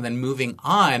 okay, so then moving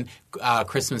on,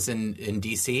 Christmas in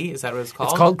D.C., is that what it's called?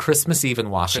 It's called Christmas Eve in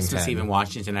Washington. Christmas Eve in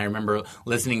Washington. I remember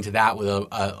listening to that with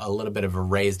a little bit of a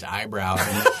raised eyebrow.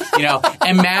 And,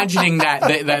 imagining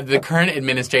that the current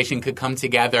administration could come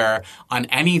together on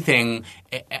anything,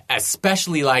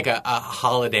 especially like a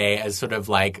holiday, as sort of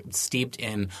like steeped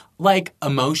in like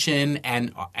emotion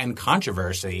and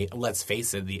controversy. Let's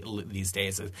face it, these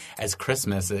days as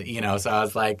Christmas, so I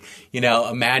was like,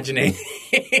 imagining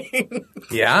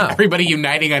everybody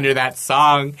uniting under that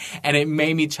song, and it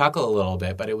made me chuckle a little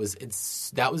bit. But that was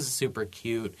a super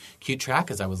cute track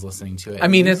as I was listening to it. I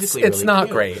mean, it's really not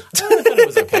cute. Great. I thought it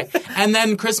was okay. And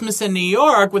then Christmas in New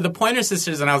York with the Pointer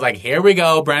Sisters, and I was like, here we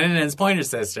go, Brendan and his Pointer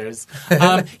Sisters.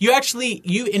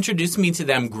 You introduced me to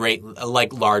them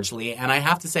largely, and I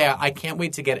have to say I can't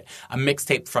wait to get a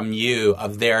mixtape from you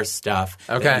of their stuff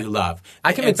that you love.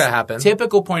 I can make that happen.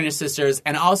 Typical Pointer Sisters,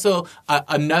 and also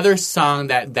another song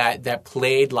that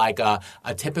played like a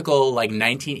typical like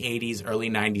 1980s, early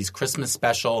 90s Christmas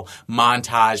special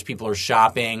montage. People are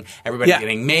shopping, everybody's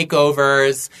getting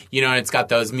makeovers, and it's got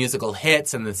those musical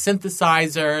hits and the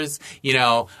synthesizers,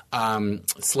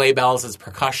 sleigh bells as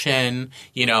percussion,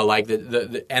 like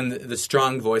the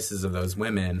strong voices of those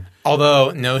women. Although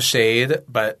no shade,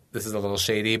 but this is a little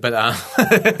shady, but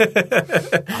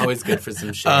always good for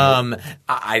some shade.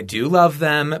 I do love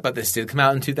them, but this did come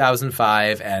out in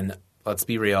 2005, and let's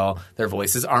be real, their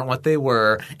voices aren't what they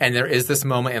were. And there is this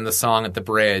moment in the song at the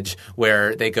bridge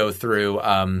where they go through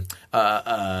a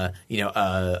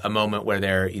moment where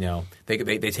they're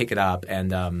they take it up,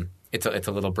 and it's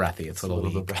a little breathy. It's a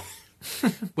little weak.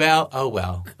 Well, oh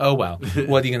well.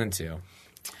 What are you gonna do?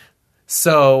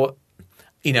 So,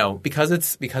 because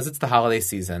it's the holiday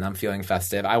season, I'm feeling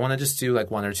festive. I want to just do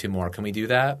like one or two more. Can we do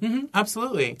that? Mm-hmm,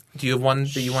 absolutely. Do you have one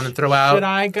that you want to throw out? Should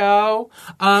I go?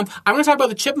 I want to talk about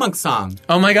the Chipmunk song.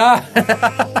 Oh my God.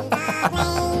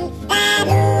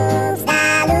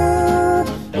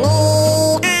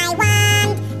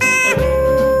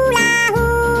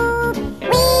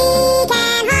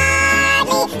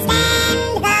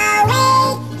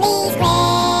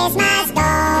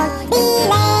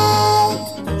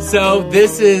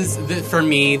 For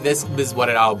me, this is what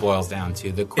it all boils down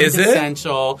to. The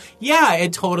quintessential. Yeah,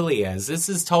 it totally is. This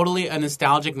is totally a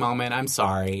nostalgic moment. I'm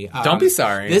sorry. Don't be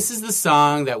sorry. This is the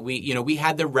song that we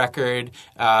had the record,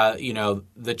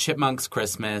 the Chipmunks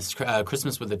Christmas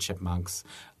with the Chipmunks.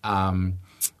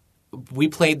 We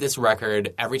played this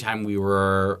record every time we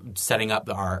were setting up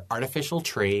our artificial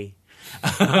tree.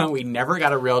 We never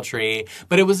got a real tree,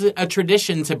 but it was a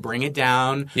tradition to bring it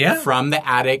down from the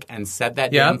attic and set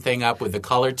that damn thing up with the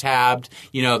color tabbed,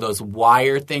 those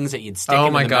wire things that you'd stick in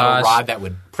the metal rod that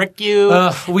would prick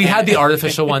you. We had the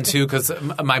artificial one too because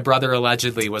my brother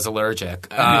allegedly was allergic,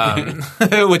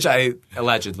 which I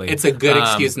allegedly. It's a good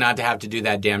excuse not to have to do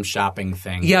that damn shopping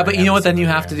thing. Yeah, but you know what? Then you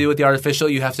have to do with the artificial.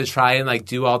 You have to try and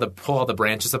pull all the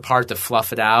branches apart to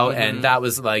fluff it out, and that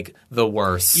was like the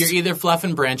worst. You're either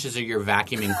fluffing branches or you're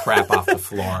vacuuming crap off the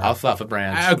floor. I'll fluff a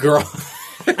branch. Girl.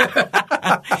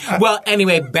 Well,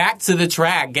 anyway, back to the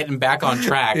track, getting back on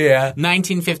track. Yeah.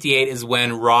 1958 is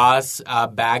when Ross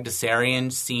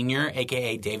Bagdasarian Sr.,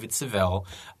 a.k.a. David Seville,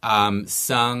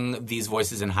 sung these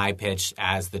voices in high pitch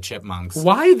as the Chipmunks.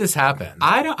 Why did this happen?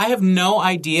 I have no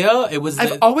idea. It was.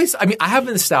 I have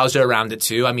nostalgia around it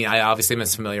too. I mean, I obviously am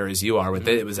as familiar as you are with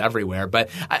it. It was everywhere, but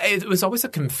it was always a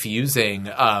confusing.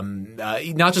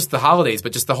 Not just the holidays,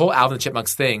 but just the whole Alvin and the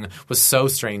Chipmunks thing was so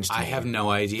strange to me. I have no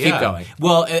idea. Keep going.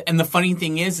 Well, and the funny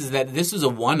thing is that this was a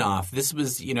one-off. This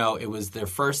was, it was their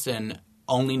first and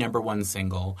only #1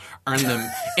 single. Earned them.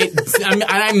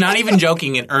 I'm not even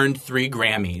joking. It earned 3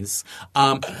 Grammys.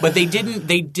 But they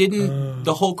didn't.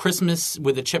 The whole Christmas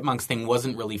with the Chipmunks thing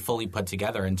wasn't really fully put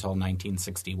together until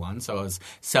 1961. So it was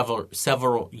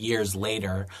several years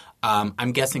later.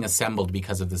 I'm guessing assembled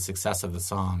because of the success of the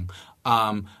song.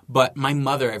 But my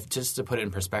mother, just to put it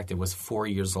in perspective, was 4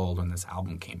 years old when this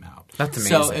album came out. That's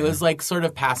amazing. So it was like sort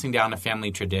of passing down a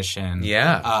family tradition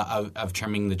of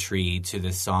trimming the tree to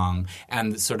this song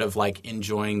and sort of like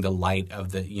enjoying the light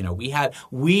of the,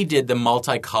 we did the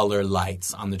multicolor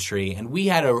lights on the tree, and we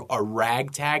had a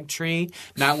ragtag tree,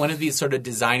 not one of these sort of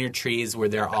designer trees where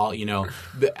they're all,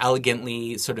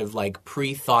 elegantly sort of like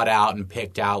pre-thought out and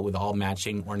picked out with all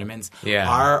matching ornaments. Yeah.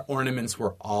 Our ornaments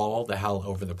were all the hell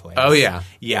over the place. Oh, yeah.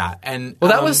 Yeah. And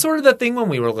that was sort of the thing when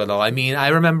we were little. I mean, I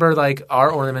remember like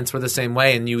our ornaments were the same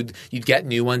way, and you'd get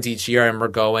new ones each year. I remember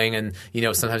going and,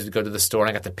 sometimes we'd go to the store and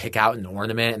I got to pick out an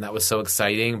ornament, and that was so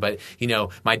exciting. But,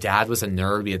 my dad was a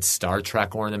nerd. We had Star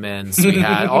Trek ornaments. We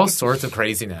had all sorts of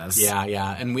craziness. Yeah,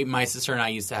 yeah. And my sister and I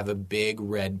used to have a big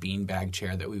red beanbag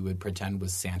chair that we would pretend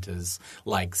was Santa's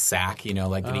like sack,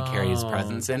 like that he carried his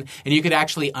presents in. And you could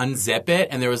actually unzip it,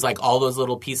 and there was like all those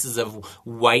little pieces of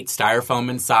white styrofoam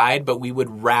inside, but we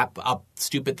would wrap up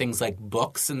stupid things like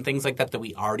books and things like that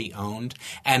we already owned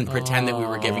and pretend that we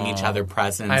were giving each other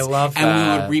presents. I love that.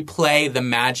 And we would replay the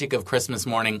magic of Christmas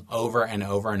morning over and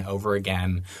over and over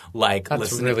again, like That's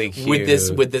listening really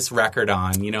cute. with this record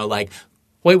on, like.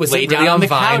 Wait, was it really on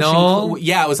vinyl?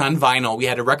 Yeah, it was on vinyl. We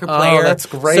had a record player. Oh, that's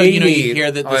great. So, you hear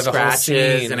the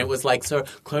scratches, scene. and it was like, so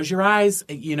close your eyes,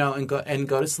 and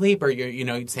go to sleep, or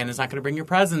Santa's not going to bring your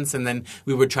presents. And then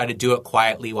we would try to do it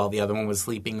quietly while the other one was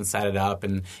sleeping and set it up,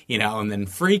 and and then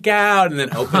freak out, and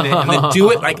then open it, and then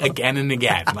do it like again and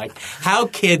again. Like, how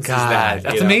kids is that?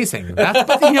 That's amazing.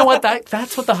 But you know what?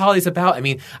 That's what the holiday's about. I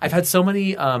mean, I've had so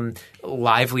many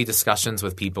lively discussions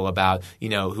with people about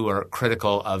who are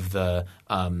critical of the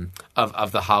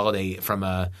of the holiday from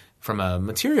a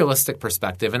materialistic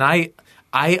perspective, and I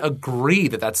agree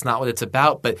that that's not what it's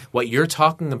about. But what you're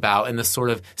talking about and the sort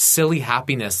of silly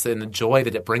happiness and the joy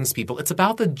that it brings people, it's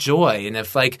about the joy. And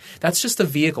if that's just a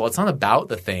vehicle, it's not about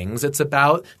the things. It's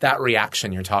about that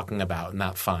reaction you're talking about and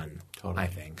that fun. Totally, I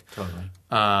think. Totally.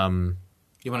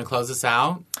 You want to close this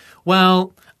out?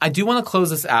 Well, I do want to close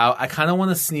this out. I kind of want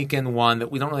to sneak in one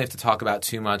that we don't really have to talk about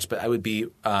too much, but I would be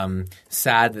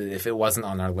sad if it wasn't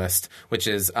on our list, which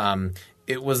is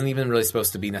it wasn't even really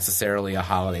supposed to be necessarily a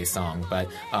holiday song, but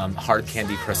Hard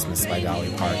Candy Christmas by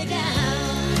Dolly Parton.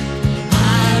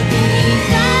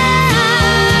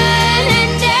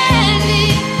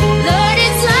 Lord,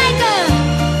 it's like a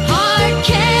hard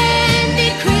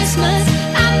candy Christmas.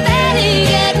 I'm barely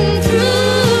getting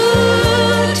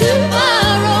through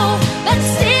tomorrow, but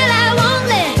still I won't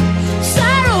let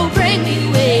sorrow bring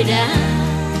me way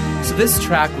down. So this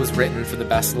track was written for the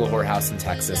Best Little Whorehouse in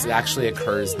Texas. It actually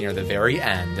occurs near the very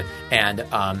end. And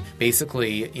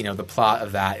basically, the plot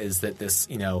of that is that this,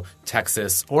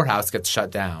 Texas whorehouse gets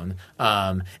shut down.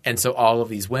 And so all of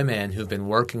these women who've been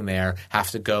working there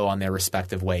have to go on their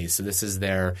respective ways. So this is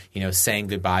their, saying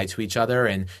goodbye to each other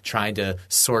and trying to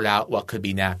sort out what could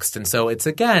be next. And so it's,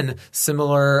 again,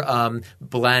 similar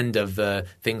blend of the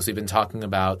things we've been talking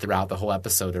about throughout the whole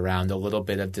episode around a little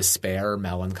bit of despair,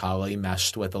 melancholy,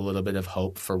 meshed with a little bit of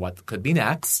hope for what could be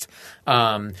next.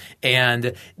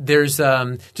 And there's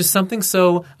just something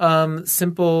so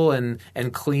simple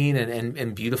and clean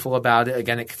and beautiful about it.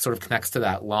 Again, it sort of connects to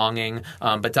that longing.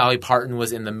 But Dolly Parton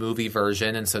was in the movie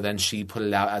version, and so then she put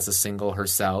it out as a single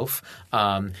herself.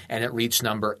 And it reached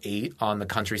number 8 on the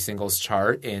country singles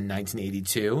chart in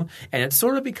 1982. And it's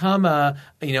sort of become a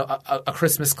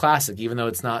Christmas classic, even though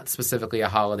it's not specifically a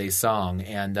holiday song.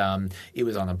 And it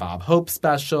was on a Bob Hope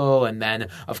special. And then,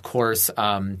 of course,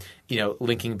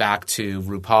 linking back to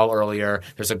RuPaul earlier,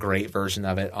 there's a great version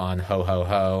of it on Ho Ho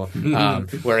Ho,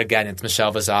 where, again, it's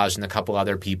Michelle Visage and a couple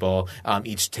other people,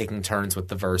 each taking turns with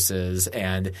the verses,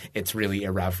 and it's really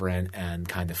irreverent and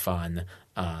kind of fun.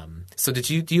 So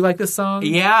do you like this song?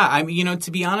 Yeah,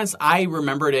 to be honest, I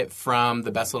remembered it from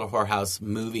the Best Little Whorehouse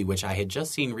movie, which I had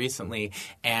just seen recently,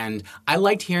 and I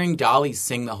liked hearing Dolly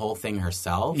sing the whole thing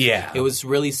herself. Yeah. It was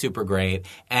really super great.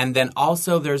 And then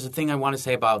also there's a thing I want to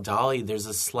say about Dolly. There's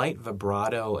a slight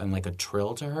vibrato and like a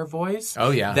trill to her voice.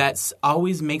 Oh, yeah. That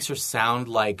always makes her sound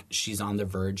like she's on the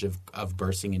verge of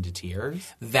bursting into tears.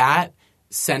 That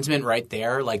sentiment right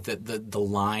there, like the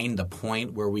line, the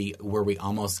point where we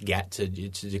almost get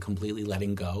to completely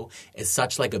letting go, is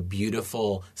such like a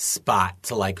beautiful spot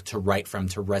to write from,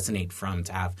 to resonate from,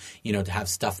 to have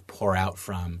stuff pour out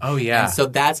from. Oh yeah. And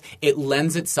so it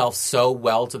lends itself so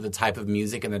well to the type of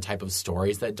music and the type of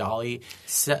stories that Dolly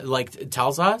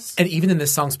tells us. And even in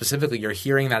this song specifically, you're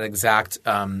hearing that exact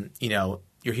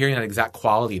you're hearing that exact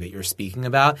quality that you're speaking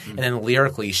about. And then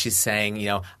lyrically, she's saying,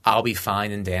 I'll be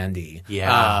fine and dandy.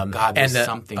 Yeah. God, there's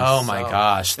something oh, my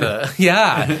gosh. The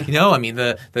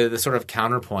sort of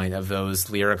counterpoint of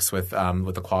those lyrics with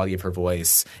the quality of her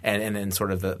voice and then sort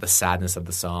of the sadness of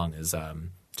the song is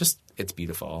it's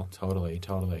beautiful. Totally.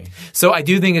 So I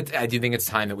do think it's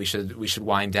time that we should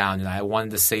wind down, and I wanted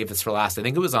to save this for last. I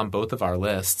think it was on both of our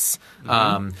lists,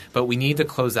 but we need to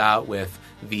close out with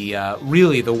the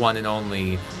really the one and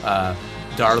only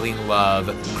Darlene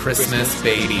Love, Christmas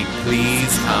Baby,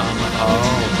 Please Come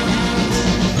Home.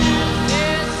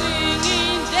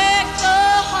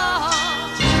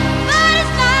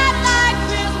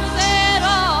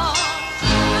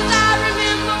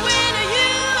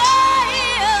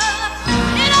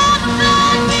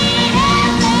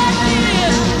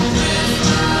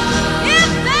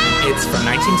 From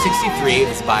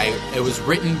 1963, it was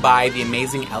written by the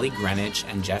amazing Ellie Greenwich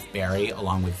and Jeff Barry,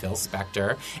 along with Phil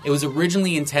Spector. It was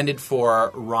originally intended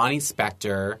for Ronnie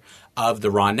Spector of the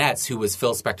Ronettes, who was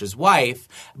Phil Spector's wife,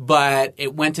 but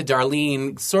it went to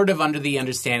Darlene sort of under the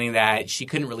understanding that she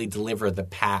couldn't really deliver the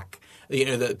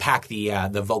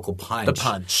the vocal punch. The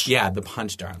punch. Yeah, the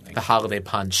punch, darling. The holiday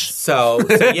punch. So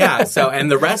and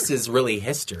the rest is really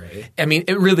history. I mean,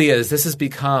 it really is. This has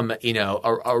become,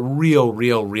 a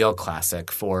real classic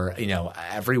for,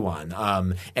 everyone.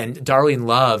 And Darlene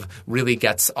Love really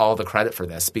gets all the credit for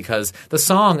this because the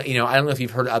song, I don't know if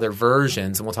you've heard other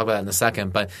versions, and we'll talk about that in a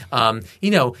second, but,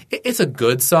 it's a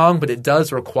good song, but it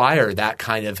does require that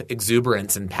kind of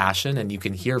exuberance and passion, and you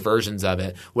can hear versions of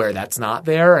it where that's not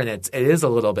there, and it is a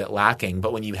little bit lacking.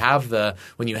 But when you have the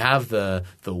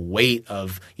weight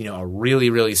of a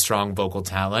really strong vocal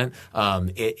talent,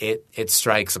 it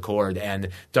strikes a chord. And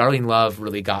Darlene Love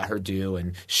really got her due,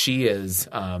 and she is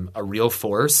a real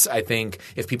force. I think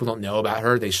if people don't know about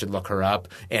her, they should look her up,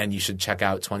 and you should check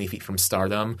out 20 Feet from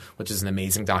Stardom, which is an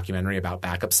amazing documentary about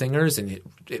backup singers, and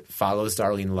it follows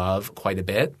Darlene Love quite a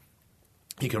bit.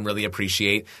 You can really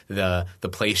appreciate the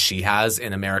place she has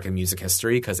in American music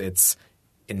history because it's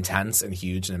intense and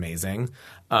huge and amazing.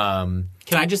 Can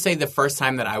I just say the first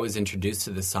time that I was introduced to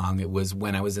this song, it was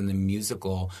when I was in the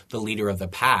musical The Leader of the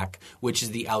Pack, which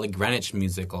is the Ellie Greenwich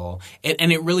musical.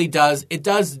 And it really does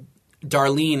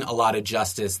Darlene a lot of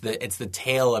justice. It's the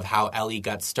tale of how Ellie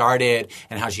got started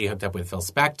and how she hooked up with Phil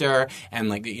Spector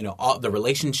and all the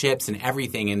relationships and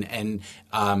everything. And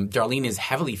Darlene is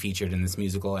heavily featured in this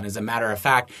musical. And as a matter of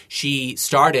fact, she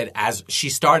starred as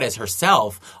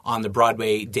herself on the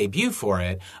Broadway debut for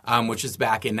it, which was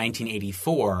back in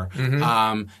 1984.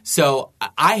 So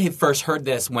I had first heard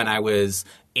this when I was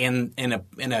in a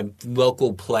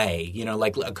local play,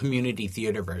 like a community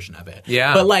theater version of it.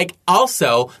 Yeah. But like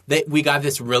also we got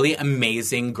this really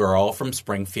amazing girl from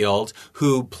Springfield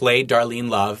who played Darlene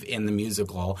Love in the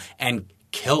musical and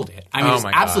killed it. I mean, just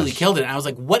absolutely killed it. And I was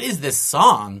like, what is this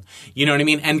song? You know what I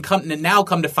mean? And come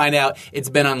to find out, it's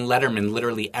been on Letterman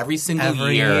literally every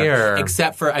single year.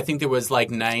 Except for, I think there was like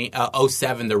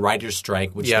 07, the writer's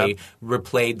strike, which they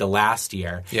replayed the last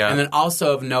year. Yeah. And then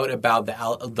also of note about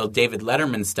the David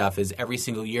Letterman stuff is every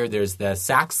single year there's the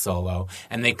sax solo,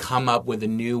 and they come up with a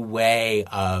new way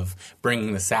of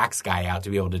bringing the sax guy out to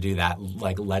be able to do that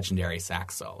like legendary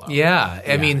sax solo. Yeah.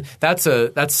 I mean, that's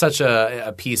such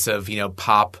a piece of,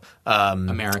 pop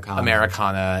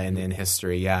Americana in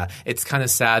history. Yeah. It's kind of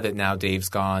sad that now Dave's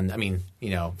gone. I mean,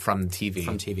 from TV.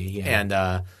 From TV, yeah.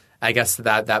 And I guess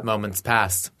that moment's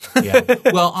passed. Yeah.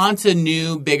 Well, on to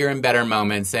new, bigger, and better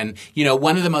moments. And,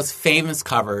 one of the most famous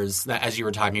covers, that, as you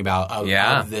were talking about,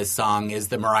 of this song is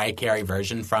the Mariah Carey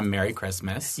version from Merry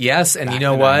Christmas. Yes, and you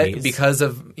know what? 90s. Because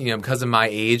of my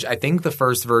age, I think the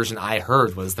first version I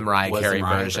heard was the Mariah Carey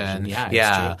version.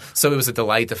 Yeah. So it was a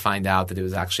delight to find out that it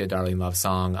was actually a Darlene Love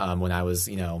song when I was,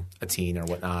 a teen or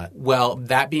whatnot. Well,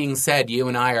 that being said, you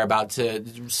and I are about to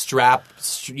strap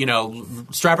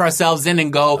ourselves in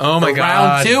and go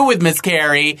round 2 with Miss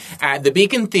Carey at the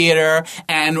Beacon Theater,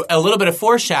 and a little bit of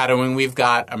foreshadowing. We've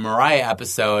got a Mariah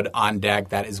episode on deck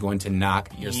that is going to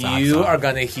knock your socks off. You are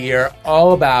going to hear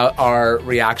all about our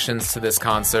reactions to this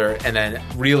concert, and then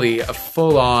really a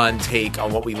full-on take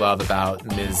on what we love about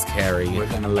Ms. Carey. We're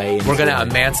going to We're going to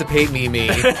emancipate Mimi.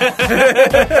 Let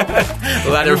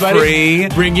her free.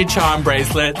 Bring your charm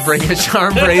bracelets. Bring your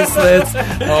charm bracelets.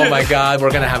 Oh my God,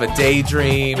 we're going to have a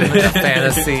daydream, a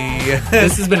fantasy.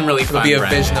 This has been really fun. It'll be a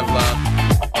vision of love.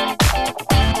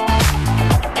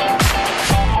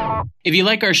 If you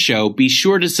like our show, be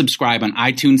sure to subscribe on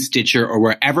iTunes, Stitcher, or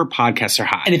wherever podcasts are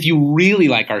hot. And if you really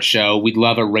like our show, we'd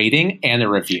love a rating and a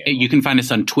review. You can find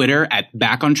us on Twitter at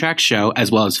Back on Track Show,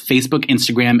 as well as Facebook,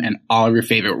 Instagram, and all of your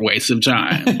favorite wastes of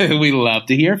time. We love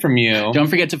to hear from you. Don't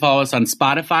forget to follow us on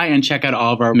Spotify and check out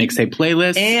all of our mixtape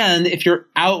playlists. And if you're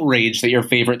outraged that your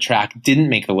favorite track didn't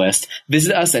make the list,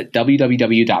 visit us at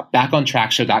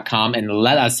www.backontrackshow.com and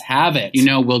let us have it.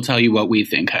 We'll tell you what we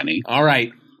think, honey. All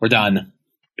right, we're done.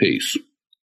 Peace.